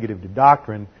goes negative to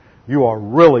doctrine, you are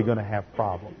really going to have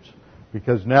problems.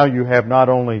 Because now you have not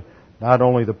only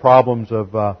the problems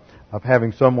of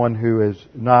having someone who is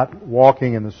not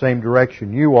walking in the same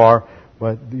direction you are,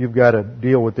 but you've got to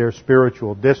deal with their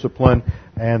spiritual discipline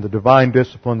and the divine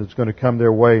discipline that's going to come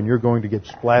their way, and you're going to get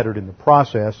splattered in the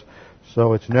process.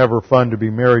 So it's never fun to be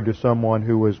married to someone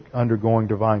who is undergoing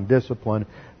divine discipline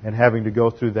and having to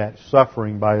go through that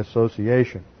suffering by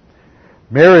association.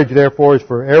 Marriage, therefore, is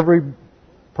for every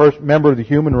member of the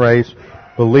human race,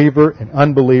 believer and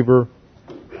unbeliever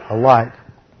alike.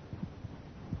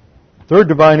 Third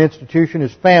divine institution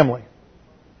is family.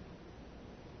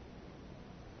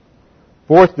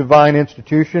 Fourth divine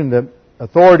institution, the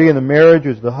authority in the marriage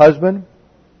is the husband.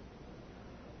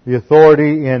 The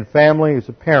authority in family is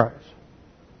the parents.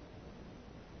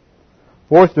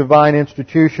 Fourth divine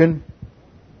institution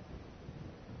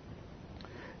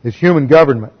is human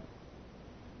government.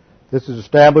 This is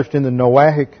established in the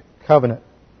Noahic covenant.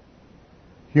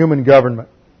 Human government.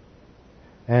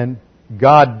 And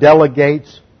God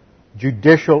delegates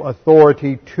judicial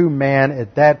authority to man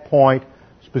at that point,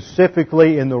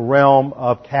 specifically in the realm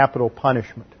of capital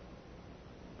punishment.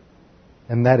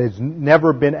 And that has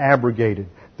never been abrogated.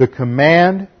 The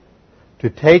command to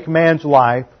take man's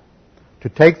life to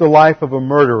take the life of a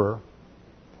murderer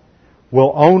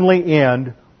will only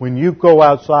end when you go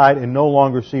outside and no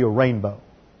longer see a rainbow.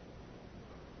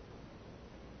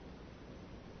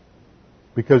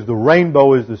 Because the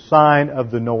rainbow is the sign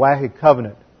of the Noahic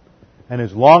covenant. And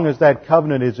as long as that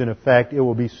covenant is in effect, it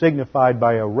will be signified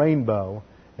by a rainbow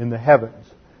in the heavens.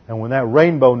 And when that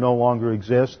rainbow no longer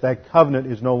exists, that covenant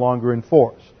is no longer in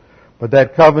force. But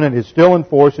that covenant is still in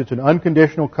force. It's an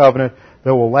unconditional covenant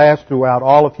that will last throughout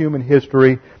all of human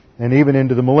history and even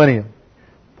into the millennium.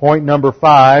 Point number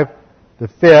 5, the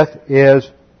fifth, is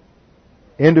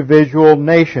individual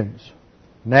nations.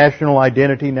 National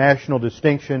identity, national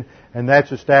distinction, and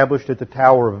that's established at the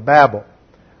Tower of Babel.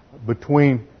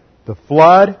 Between the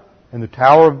flood and the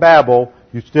Tower of Babel,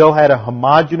 you still had a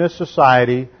homogeneous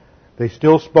society. They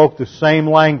still spoke the same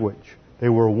language. They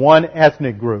were one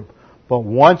ethnic group. But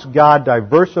once God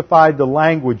diversified the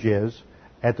languages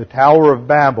at the Tower of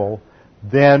Babel,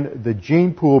 then the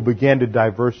gene pool began to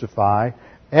diversify.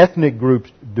 Ethnic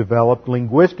groups developed,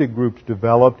 linguistic groups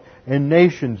developed, and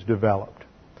nations developed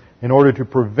in order to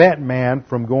prevent man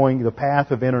from going the path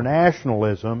of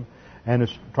internationalism and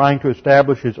is trying to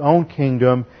establish his own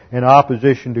kingdom in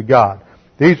opposition to God.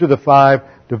 These are the 5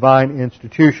 divine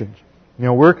institutions.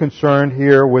 Now we're concerned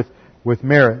here with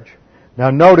marriage. Now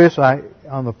notice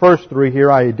on the first 3 here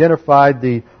I identified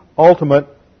the ultimate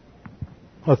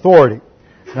authority.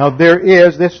 Now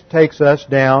this takes us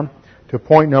down to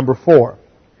point number 4.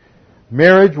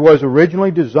 Marriage was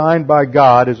originally designed by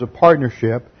God as a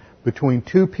partnership between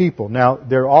 2 people. Now,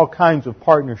 there are all kinds of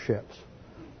partnerships.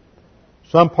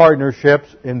 Some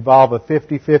partnerships involve a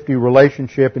 50-50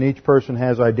 relationship and each person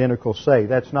has identical say.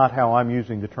 That's not how I'm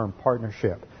using the term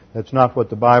partnership. That's not what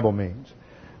the Bible means.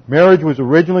 Marriage was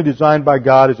originally designed by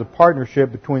God as a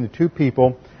partnership between the 2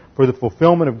 people for the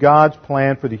fulfillment of God's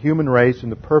plan for the human race in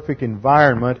the perfect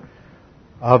environment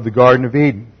of the Garden of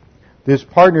Eden. This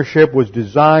partnership was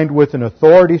designed with an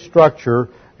authority structure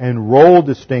and role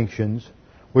distinctions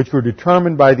which were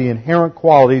determined by the inherent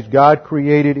qualities God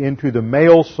created into the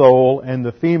male soul and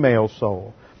the female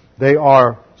soul. They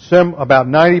are about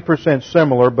 90%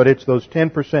 similar, but it's those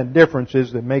 10%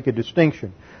 differences that make a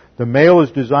distinction. The male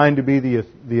is designed to be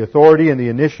the authority and the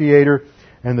initiator,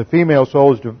 and the female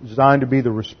soul is designed to be the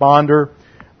responder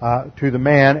to the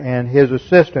man and his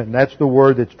assistant. And that's the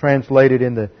word that's translated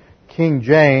in the King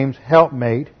James,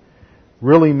 helpmate,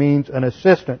 really means an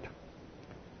assistant.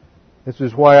 This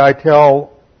is why I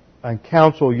tell and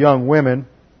counsel young women,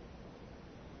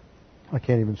 I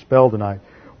can't even spell tonight.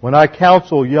 When I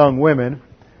counsel young women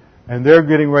and they're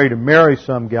getting ready to marry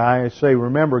some guy, I say,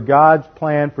 remember, God's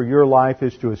plan for your life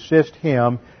is to assist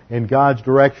him in God's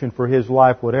direction for his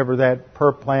life, whatever that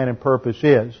plan and purpose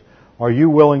is. Are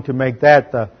you willing to make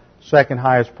that the second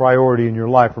highest priority in your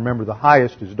life? Remember, the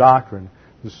highest is doctrine.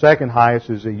 The second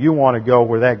highest is that you want to go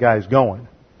where that guy's going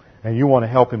and you want to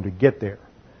help him to get there.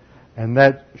 And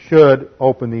that should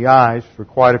open the eyes for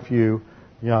quite a few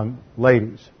young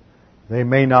ladies. They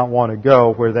may not want to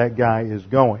go where that guy is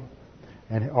going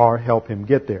or help him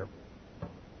get there.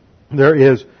 There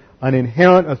is an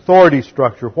inherent authority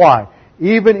structure. Why?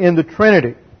 Even in the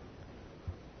Trinity,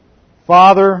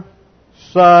 Father,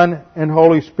 Son, and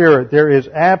Holy Spirit, there is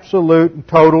absolute and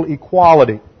total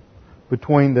equality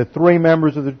between the 3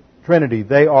 members of the Trinity.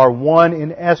 They are one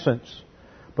in essence,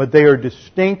 but they are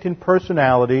distinct in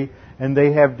personality and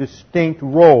they have distinct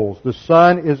roles. The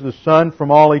Son is the Son from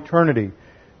all eternity.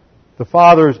 The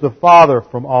Father is the Father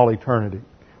from all eternity.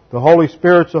 The Holy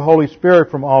Spirit's the Holy Spirit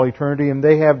from all eternity, and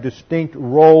they have distinct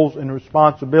roles and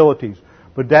responsibilities.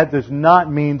 But that does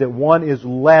not mean that one is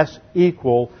less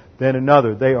equal than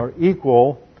another. They are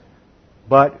equal,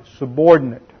 but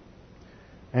subordinate.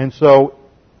 And so,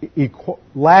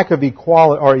 lack of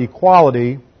equality or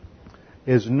equality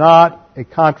is not a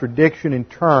contradiction in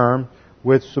term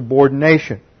with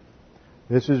subordination.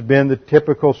 This has been the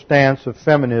typical stance of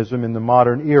feminism in the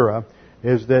modern era,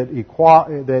 is that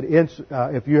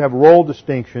if you have role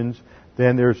distinctions,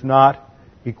 then there's not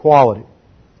equality.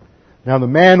 Now, the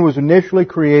man was initially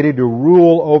created to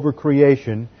rule over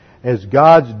creation as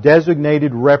God's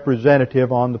designated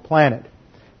representative on the planet.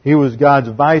 He was God's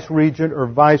vice-regent or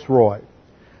viceroy.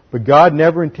 But God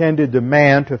never intended the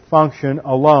man to function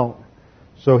alone.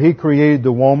 So He created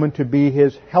the woman to be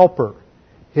His helper,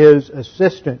 His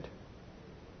assistant.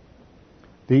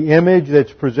 The image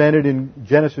that's presented in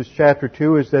Genesis chapter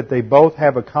 2 is that they both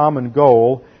have a common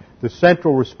goal. The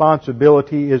central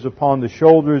responsibility is upon the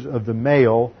shoulders of the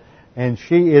male, and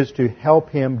she is to help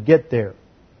him get there.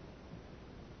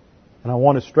 And I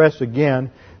want to stress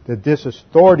again that this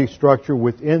authority structure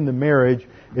within the marriage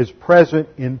is present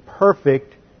in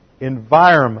perfect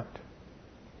environment.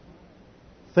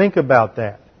 Think about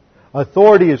that.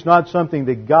 Authority is not something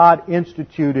that God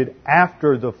instituted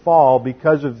after the fall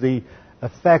because of the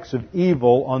effects of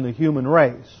evil on the human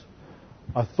race.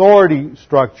 Authority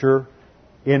structure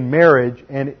in marriage,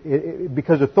 and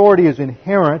because authority is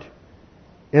inherent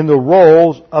in the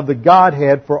roles of the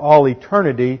Godhead for all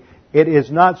eternity, it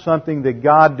is not something that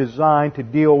God designed to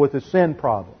deal with a sin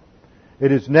problem.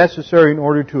 It is necessary in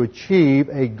order to achieve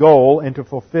a goal and to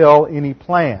fulfill any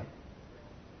plan.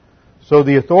 So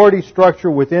the authority structure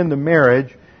within the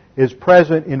marriage is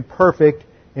present in perfect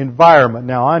environment.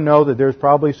 Now I know that there's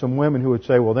probably some women who would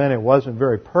say, well then it wasn't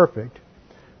very perfect,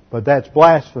 but that's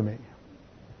blasphemy.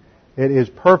 It is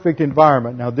perfect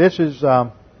environment. Now this is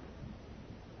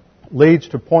leads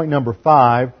to point number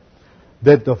 5,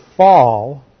 that the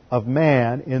fall of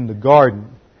man in the garden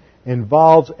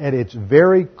involves at its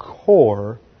very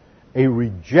core a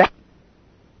rejection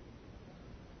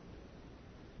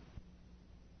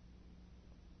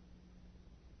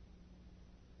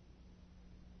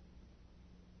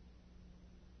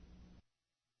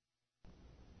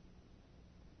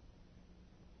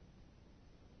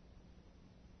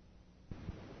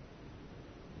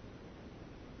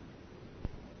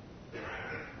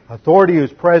Authority is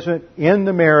present in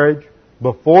the marriage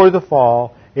before the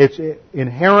fall. It's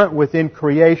inherent within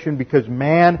creation because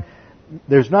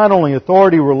there's not only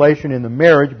authority relation in the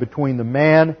marriage between the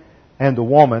man and the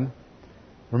woman.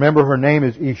 Remember, her name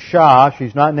is Isha.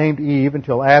 She's not named Eve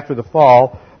until after the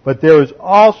fall. But there is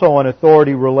also an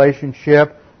authority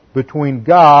relationship between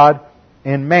God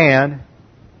and man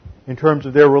in terms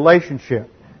of their relationship.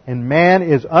 And man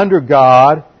is under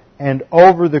God and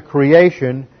over the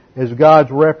creation as God's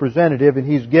representative, and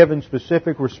He's given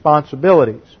specific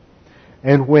responsibilities.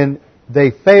 And when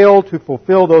they fail to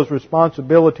fulfill those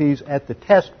responsibilities at the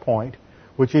test point,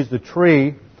 which is the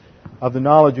tree of the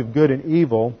knowledge of good and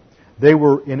evil, they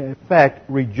were in effect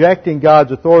rejecting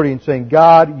God's authority and saying,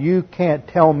 God, you can't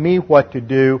tell me what to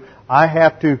do. I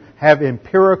have to have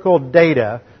empirical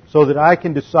data so that I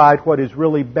can decide what is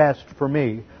really best for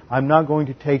me. I'm not going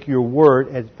to take your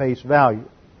word at face value.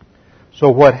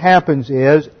 So what happens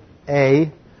is,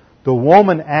 A, the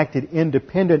woman acted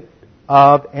independent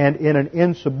of and in an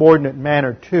insubordinate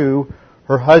manner to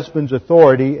her husband's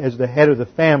authority as the head of the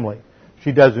family.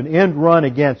 She does an end run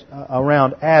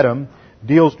around Adam,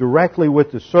 deals directly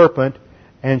with the serpent,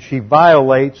 and she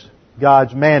violates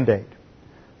God's mandate.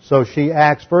 So she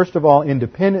acts, first of all,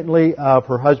 independently of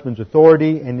her husband's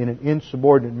authority and in an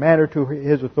insubordinate manner to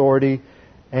his authority,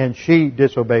 and she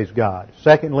disobeys God.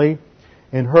 Secondly,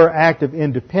 in her act of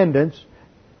independence,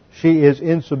 she is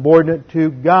insubordinate to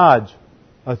God's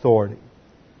authority.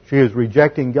 She is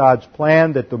rejecting God's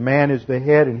plan that the man is the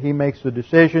head and he makes the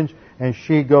decisions, and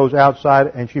she goes outside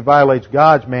and she violates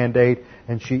God's mandate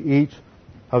and she eats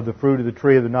of the fruit of the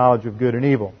tree of the knowledge of good and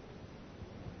evil.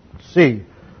 C,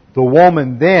 the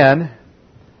woman then,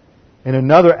 in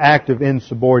another act of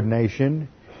insubordination,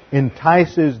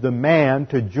 entices the man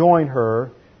to join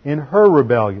her in her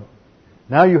rebellion.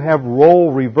 Now you have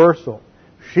role reversal.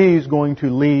 She's going to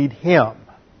lead him,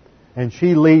 and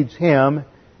she leads him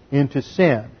into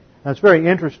sin. Now it's very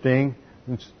interesting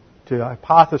to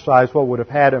hypothesize what would have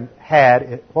happened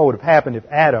if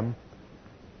Adam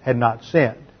had not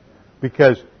sinned,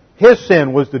 because his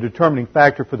sin was the determining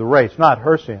factor for the race, not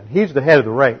her sin. He's the head of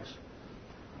the race,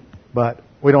 but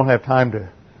we don't have time to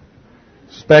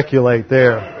speculate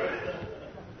there.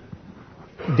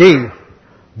 D,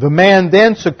 the man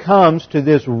then succumbs to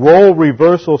this role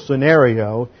reversal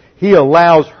scenario. He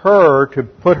allows her to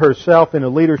put herself in a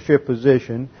leadership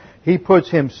position. He puts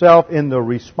himself in the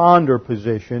responder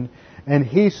position, and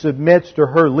he submits to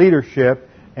her leadership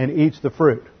and eats the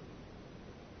fruit.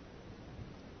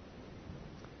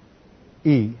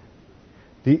 E,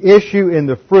 the issue in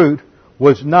the fruit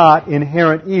was not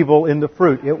inherent evil in the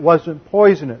fruit. It wasn't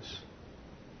poisonous.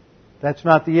 That's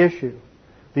not the issue.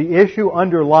 The issue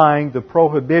underlying the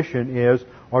prohibition is,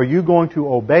 are you going to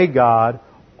obey God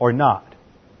or not?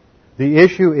 The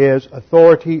issue is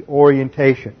authority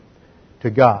orientation to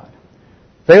God.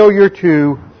 Failure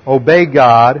to obey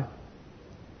God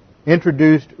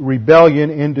introduced rebellion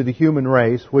into the human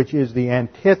race, which is the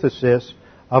antithesis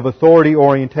of authority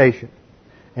orientation,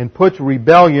 and puts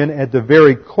rebellion at the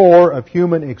very core of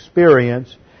human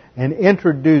experience and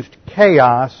introduced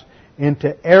chaos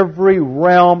into every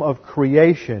realm of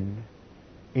creation,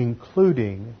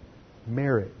 including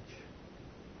marriage.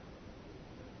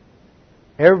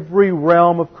 Every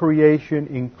realm of creation,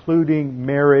 including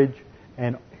marriage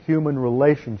and human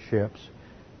relationships,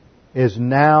 is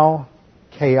now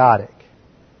chaotic.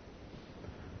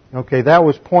 Okay, that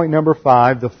was point number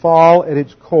 5. The fall at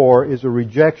its core is a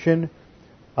rejection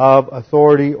of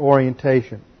authority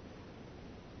orientation.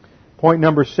 Point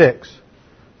number 6.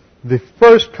 The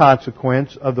first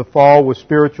consequence of the fall was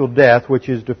spiritual death, which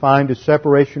is defined as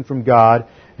separation from God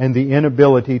and the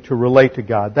inability to relate to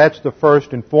God. That's the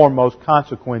first and foremost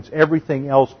consequence. Everything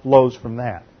else flows from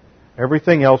that.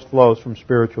 Everything else flows from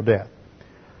spiritual death.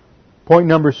 Point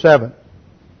number 7.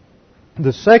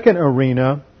 The second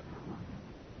arena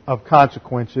of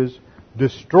consequences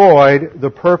destroyed the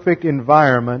perfect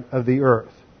environment of the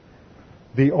earth.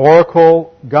 The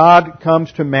oracle, God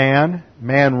comes to man.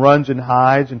 Man runs and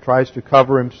hides and tries to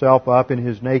cover himself up in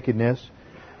his nakedness.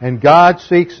 And God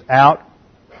seeks out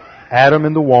Adam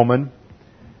and the woman.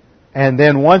 And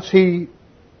then once He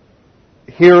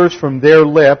hears from their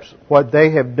lips what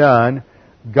they have done,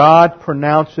 God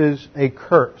pronounces a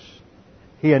curse.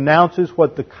 He announces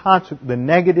what the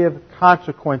negative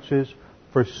consequences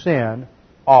for sin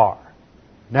are.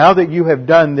 Now that you have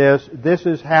done this, this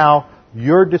is how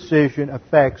your decision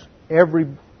affects every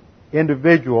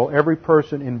individual, every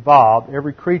person involved,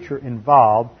 every creature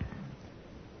involved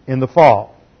in the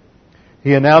fall.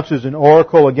 He announces an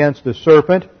oracle against the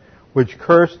serpent, which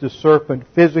cursed the serpent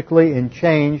physically and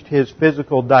changed his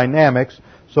physical dynamics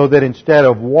so that instead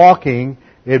of walking,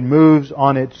 it moves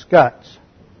on its guts.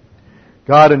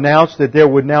 God announced that there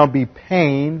would now be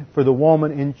pain for the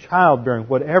woman in childbearing.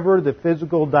 Whatever the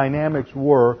physical dynamics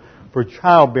were for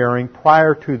childbearing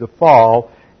prior to the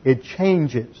fall, it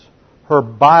changes. Her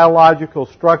biological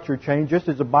structure changed, just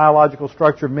as the biological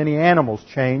structure of many animals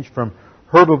changed from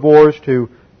herbivores to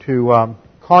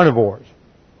carnivores.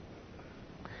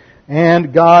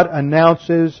 And God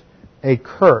announces a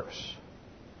curse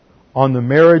on the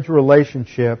marriage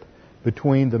relationship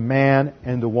between the man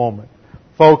and the woman.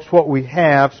 Folks, what we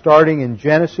have, starting in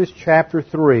Genesis chapter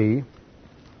 3, I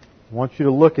want you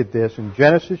to look at this. In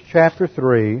Genesis chapter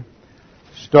 3,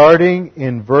 starting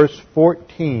in verse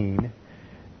 14,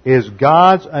 is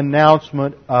God's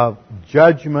announcement of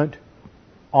judgment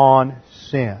on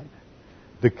sin.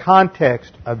 The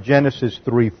context of Genesis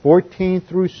 3:14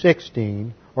 through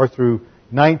 16, or through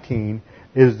 19,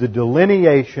 is the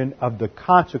delineation of the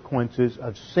consequences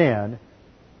of sin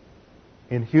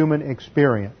in human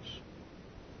experience.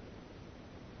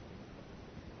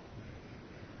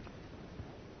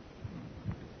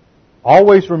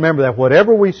 Always remember that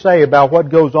whatever we say about what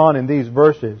goes on in these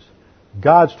verses,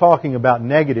 God's talking about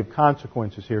negative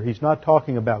consequences here. He's not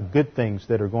talking about good things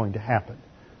that are going to happen.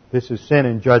 This is sin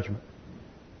and judgment.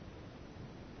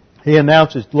 He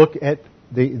announces, look at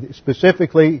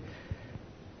specifically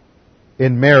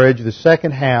in marriage, the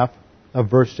second half of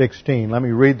verse 16. Let me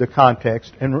read the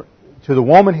context. And to the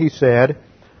woman he said,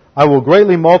 I will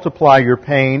greatly multiply your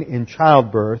pain in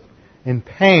childbirth. In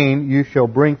pain you shall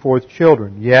bring forth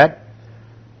children. Yet,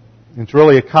 it's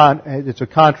really a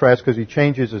contrast because he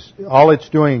changes this. All it's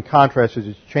doing in contrast is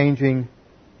it's changing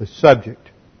the subject,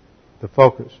 the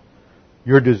focus.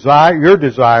 Your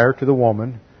desire to the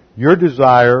woman, your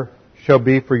desire shall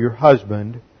be for your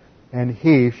husband, and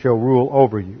he shall rule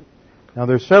over you. Now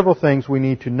there's several things we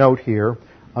need to note here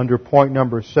under point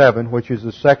number 7, which is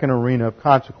the second arena of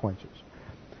consequences.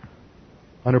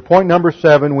 Under point number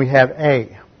 7, we have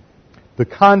A. The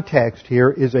context here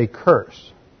is a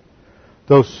curse.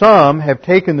 Though some have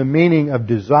taken the meaning of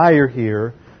desire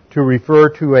here to refer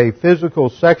to a physical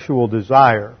sexual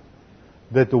desire,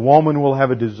 that the woman will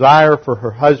have a desire for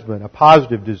her husband, a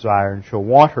positive desire, and she'll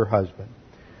want her husband.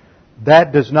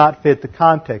 That does not fit the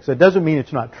context. That doesn't mean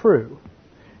it's not true.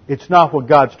 It's not what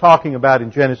God's talking about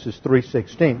in Genesis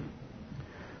 3:16.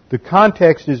 The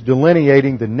context is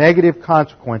delineating the negative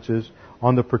consequences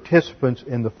on the participants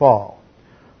in the fall.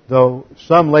 Though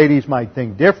some ladies might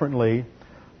think differently,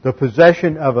 the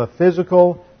possession of a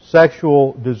physical,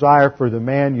 sexual desire for the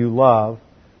man you love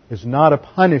is not a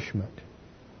punishment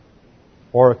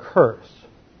or a curse.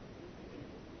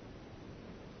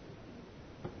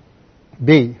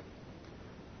 B.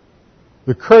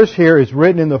 The curse here is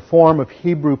written in the form of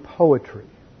Hebrew poetry.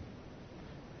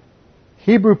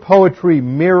 Hebrew poetry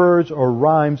mirrors or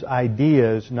rhymes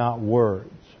ideas, not words.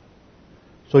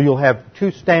 So you'll have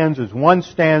two stanzas. One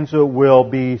stanza will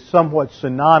be somewhat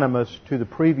synonymous to the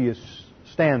previous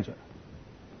stanza.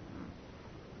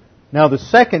 Now the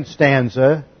second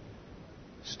stanza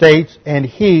states, and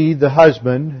he, the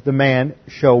husband, the man,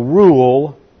 shall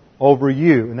rule over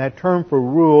you. And that term for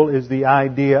rule is the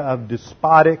idea of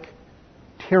despotic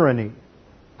tyranny,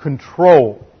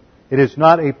 control. It is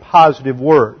not a positive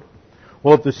word.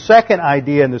 Well, if the second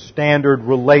idea in the stanza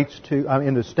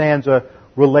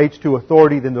relates to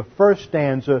authority, then the first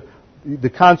stanza, the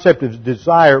concept of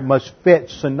desire, must fit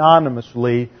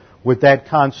synonymously with that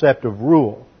concept of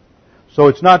rule. So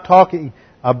it's not talking,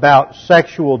 about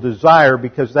sexual desire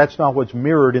because that's not what's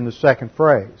mirrored in the second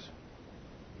phrase.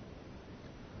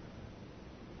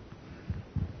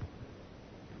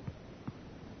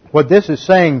 What this is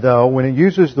saying, though, when it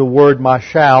uses the word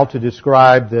mashal to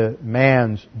describe the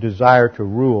man's desire to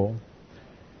rule,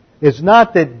 it's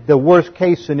not that the worst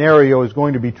case scenario is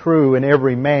going to be true in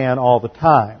every man all the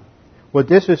time. What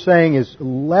this is saying is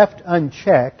left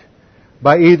unchecked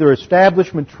by either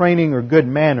establishment training or good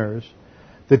manners,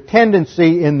 the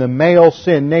tendency in the male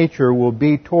sin nature will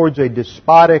be towards a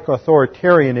despotic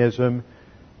authoritarianism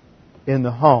in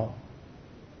the home.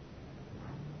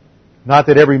 Not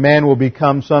that every man will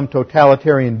become some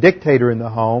totalitarian dictator in the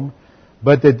home,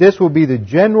 but that this will be the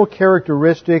general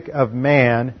characteristic of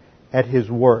man at his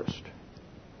worst.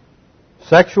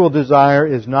 Sexual desire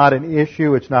is not an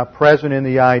issue, it's not present in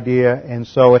the idea, and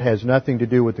so it has nothing to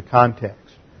do with the context.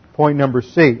 Point number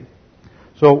C.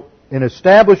 So, in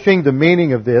establishing the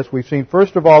meaning of this, we've seen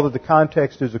first of all that the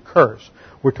context is a curse.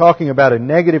 We're talking about a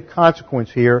negative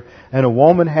consequence here, and a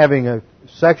woman having a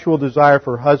sexual desire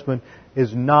for her husband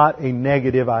is not a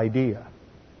negative idea.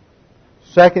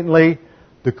 Secondly,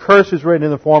 the curse is written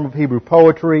in the form of Hebrew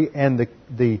poetry, and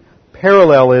the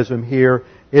parallelism here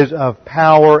is of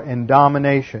power and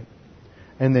domination.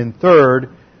 And then third,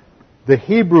 the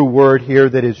Hebrew word here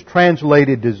that is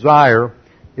translated desire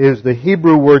is the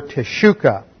Hebrew word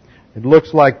teshuka. It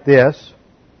looks like this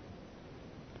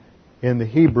in the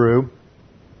Hebrew.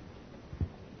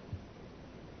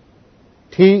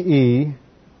 Teshuqah.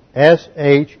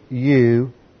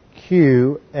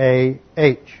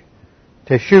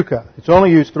 Teshuka. It's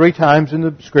only used 3 times in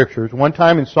the Scriptures. One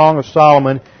time in Song of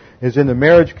Solomon is in the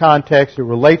marriage context. It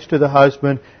relates to the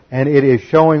husband, and it is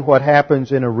showing what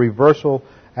happens in a reversal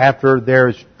after there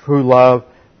is true love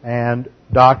and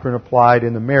doctrine applied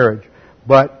in the marriage.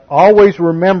 But always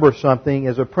remember something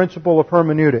as a principle of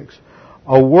hermeneutics.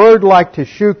 A word like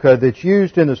teshuka that's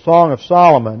used in the Song of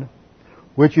Solomon,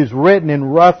 which is written in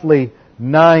roughly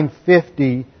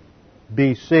 950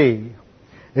 BC,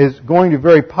 is going to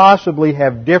very possibly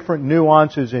have different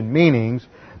nuances and meanings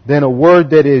than a word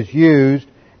that is used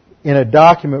in a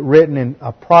document written in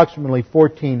approximately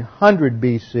 1400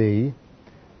 BC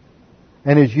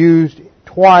and is used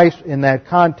twice in that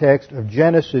context of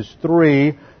Genesis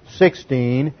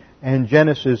 3:16 and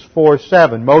Genesis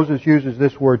 4:7. Moses uses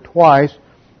this word twice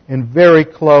in very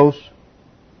close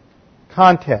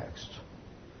contexts.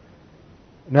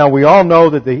 Now, we all know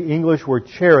that the English word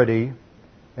charity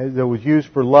that was used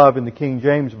for love in the King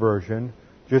James Version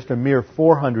just a mere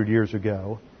 400 years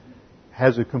ago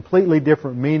has a completely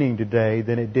different meaning today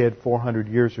than it did 400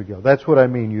 years ago. That's what I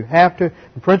mean. You have to,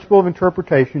 in principle of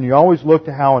interpretation, you always look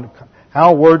to how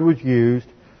a word was used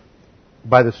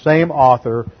by the same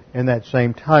author in that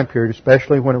same time period,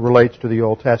 especially when it relates to the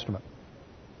Old Testament.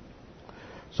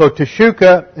 So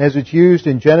teshuka, as it's used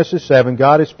in Genesis 7,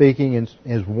 God is speaking and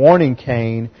is warning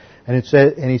Cain, and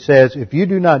he says, if you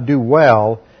do not do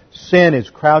well, sin is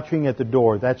crouching at the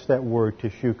door. That's that word,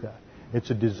 teshuka. It's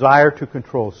a desire to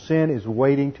control. Sin is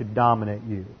waiting to dominate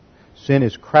you. Sin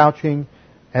is crouching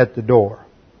at the door.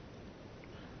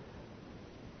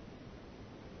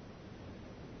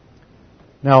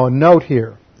 Now, a note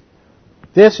here.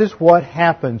 This is what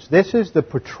happens. This is the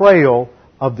portrayal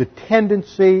of the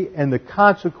tendency and the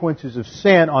consequences of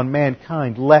sin on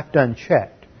mankind left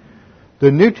unchecked.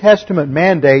 The New Testament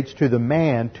mandates to the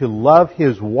man to love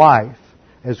his wife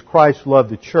as Christ loved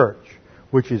the church,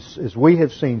 which is, as we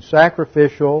have seen,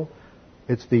 sacrificial.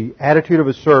 It's the attitude of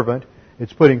a servant.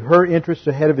 It's putting her interests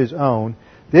ahead of his own.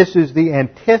 This is the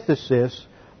antithesis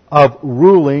of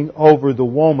ruling over the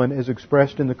woman as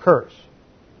expressed in the curse.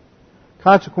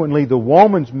 Consequently, the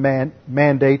woman's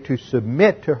mandate to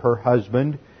submit to her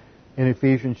husband in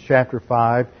Ephesians chapter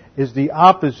 5 is the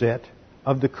opposite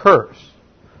of the curse.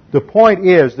 The point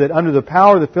is that under the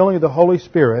power of the filling of the Holy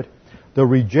Spirit, the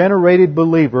regenerated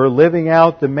believer living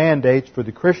out the mandates for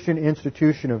the Christian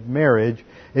institution of marriage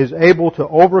is able to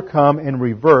overcome and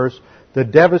reverse the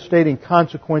devastating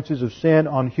consequences of sin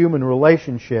on human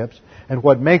relationships. And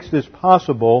what makes this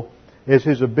possible is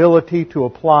his ability to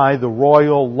apply the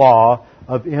royal law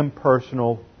of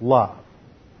impersonal love.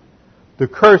 The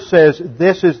curse says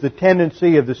this is the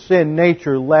tendency of the sin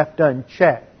nature left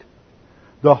unchecked.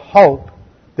 The hope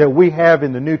that we have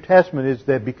in the New Testament is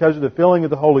that because of the filling of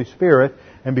the Holy Spirit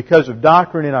and because of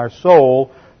doctrine in our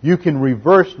soul, you can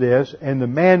reverse this, and the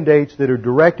mandates that are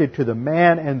directed to the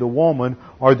man and the woman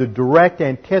are the direct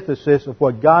antithesis of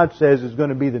what God says is going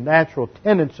to be the natural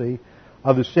tendency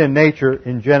of the sin nature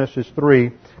in Genesis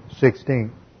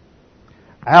 3:16.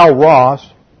 Al Ross,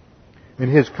 in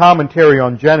his commentary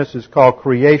on Genesis called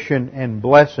Creation and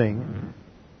Blessing,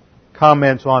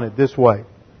 comments on it this way.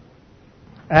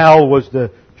 Al was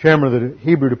the chairman of the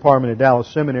Hebrew department at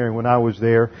Dallas Seminary when I was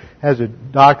there, has a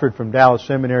doctorate from Dallas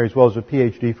Seminary as well as a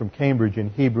PhD from Cambridge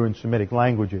in Hebrew and Semitic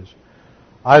languages.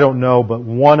 I don't know but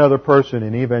one other person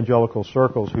in evangelical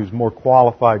circles who's more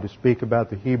qualified to speak about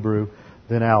the Hebrew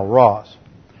than Al Ross.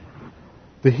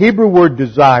 The Hebrew word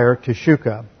desire,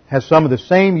 teshuka, has some of the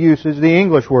same uses the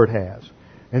English word has.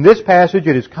 In this passage,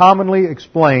 it is commonly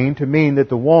explained to mean that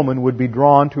the woman would be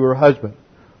drawn to her husband,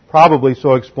 probably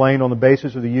so explained on the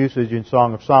basis of the usage in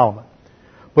Song of Solomon.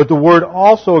 But the word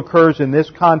also occurs in this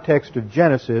context of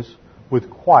Genesis with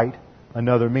quite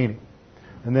another meaning.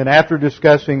 And then after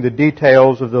discussing the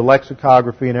details of the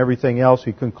lexicography and everything else,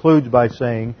 he concludes by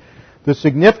saying, the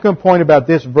significant point about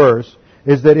this verse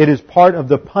is that it is part of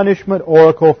the punishment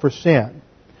oracle for sin.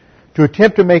 To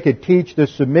attempt to make it teach the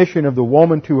submission of the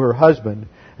woman to her husband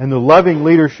and the loving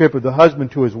leadership of the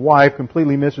husband to his wife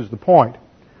completely misses the point.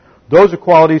 Those are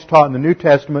qualities taught in the New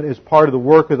Testament as part of the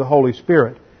work of the Holy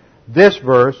Spirit. This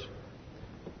verse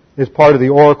is part of the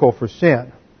oracle for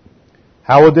sin.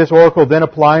 How would this oracle then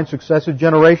apply in successive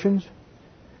generations?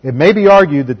 It may be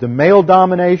argued that the male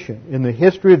domination in the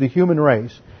history of the human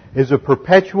race is a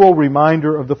perpetual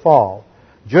reminder of the fall,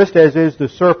 just as is the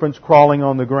serpents crawling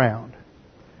on the ground.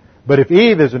 But if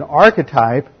Eve is an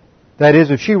archetype, that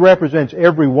is, if she represents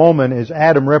every woman as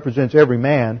Adam represents every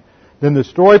man, then the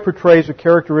story portrays a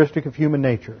characteristic of human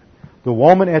nature. The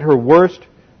woman at her worst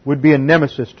would be a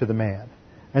nemesis to the man,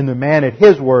 and the man at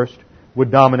his worst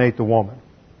would dominate the woman.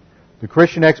 The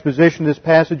Christian exposition of this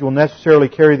passage will necessarily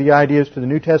carry the ideas to the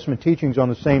New Testament teachings on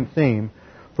the same theme.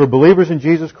 For believers in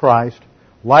Jesus Christ,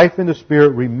 life in the Spirit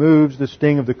removes the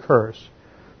sting of the curse,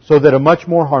 so that a much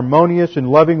more harmonious and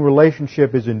loving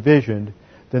relationship is envisioned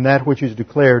than that which is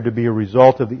declared to be a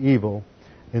result of the evil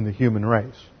in the human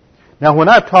race. Now, when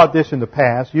I've taught this in the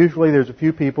past, usually there's a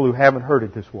few people who haven't heard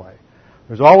it this way.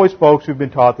 There's always folks who've been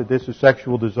taught that this is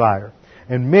sexual desire.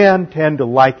 And men tend to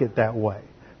like it that way,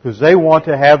 because they want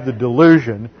to have the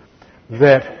delusion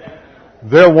that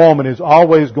their woman is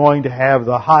always going to have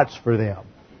the hots for them.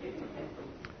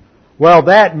 Well,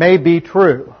 that may be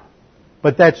true,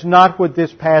 but that's not what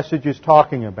this passage is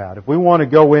talking about. If we want to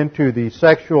go into the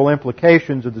sexual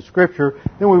implications of the Scripture,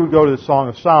 then we would go to the Song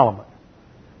of Solomon.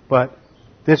 But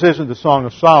this isn't the Song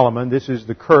of Solomon, this is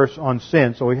the curse on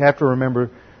sin, so we have to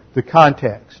remember the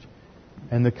context.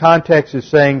 And the context is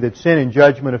saying that sin and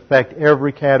judgment affect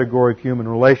every category of human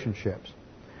relationships.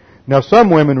 Now,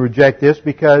 some women reject this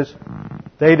because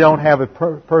they don't have a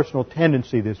personal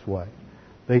tendency this way.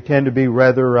 They tend to be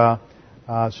rather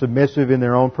submissive in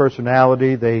their own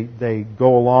personality. They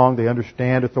go along, they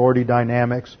understand authority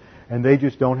dynamics, and they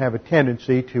just don't have a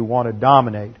tendency to want to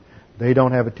dominate. They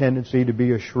don't have a tendency to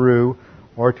be a shrew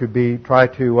or to try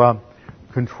to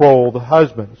control the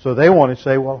husband. So they want to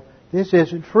say, well, this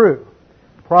isn't true.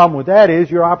 The problem with that is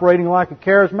you're operating like a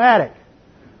charismatic.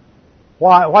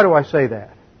 Why do I say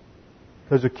that?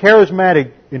 Because a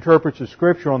charismatic interprets the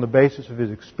Scripture on the basis of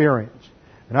his experience.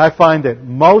 And I find that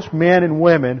most men and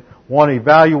women want to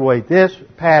evaluate this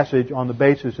passage on the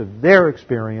basis of their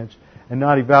experience and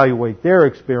not evaluate their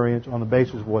experience on the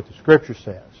basis of what the Scripture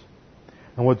says.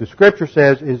 And what the Scripture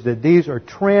says is that these are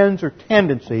trends or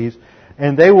tendencies,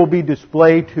 and they will be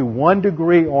displayed to one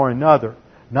degree or another,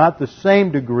 not the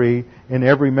same degree in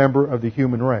every member of the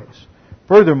human race.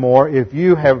 Furthermore, if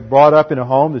you have brought up in a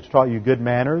home that's taught you good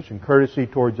manners and courtesy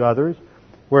towards others,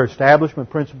 where establishment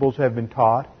principles have been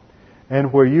taught,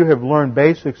 and where you have learned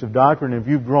basics of doctrine, and if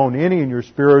you've grown any in your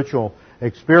spiritual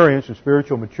experience and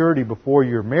spiritual maturity before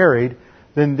you're married,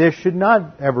 then this should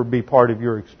not ever be part of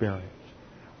your experience.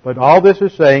 But all this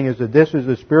is saying is that this is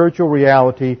the spiritual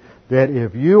reality that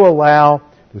if you allow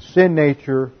the sin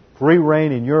nature free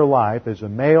reign in your life as a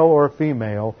male or a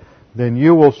female, then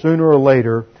you will sooner or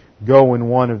later go in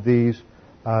one of these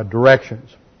directions.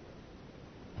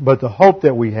 But the hope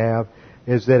that we have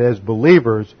is that as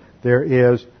believers, there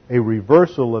is a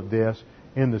reversal of this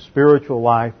in the spiritual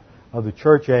life of the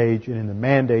church age and in the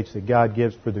mandates that God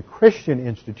gives for the Christian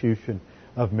institution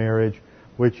of marriage,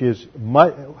 which has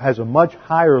a much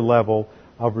higher level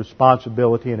of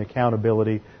responsibility and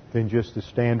accountability than just the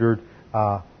standard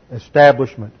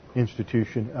establishment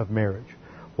institution of marriage.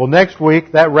 Well, next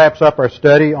week, that wraps up our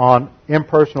study on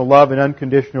impersonal love and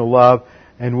unconditional love,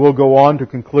 and we'll go on to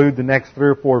conclude the next 3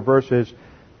 or 4 verses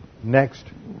next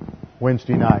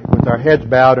Wednesday night with our heads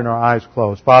bowed and our eyes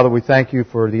closed. Father, we thank you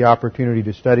for the opportunity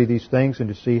to study these things and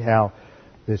to see how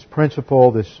this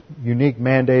principle, this unique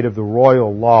mandate of the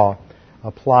royal law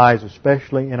applies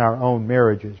especially in our own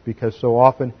marriages, because so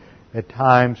often at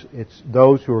times it's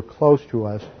those who are close to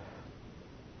us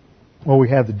well, we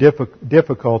have the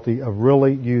difficulty of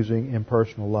really using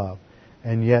impersonal love.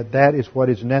 And yet that is what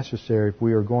is necessary if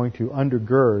we are going to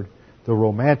undergird the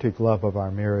romantic love of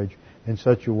our marriage in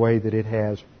such a way that it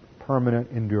has permanent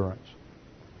endurance.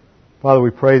 Father,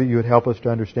 we pray that you would help us to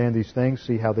understand these things,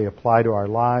 see how they apply to our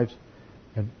lives,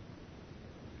 and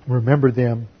remember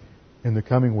them in the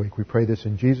coming week. We pray this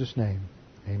in Jesus' name.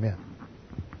 Amen.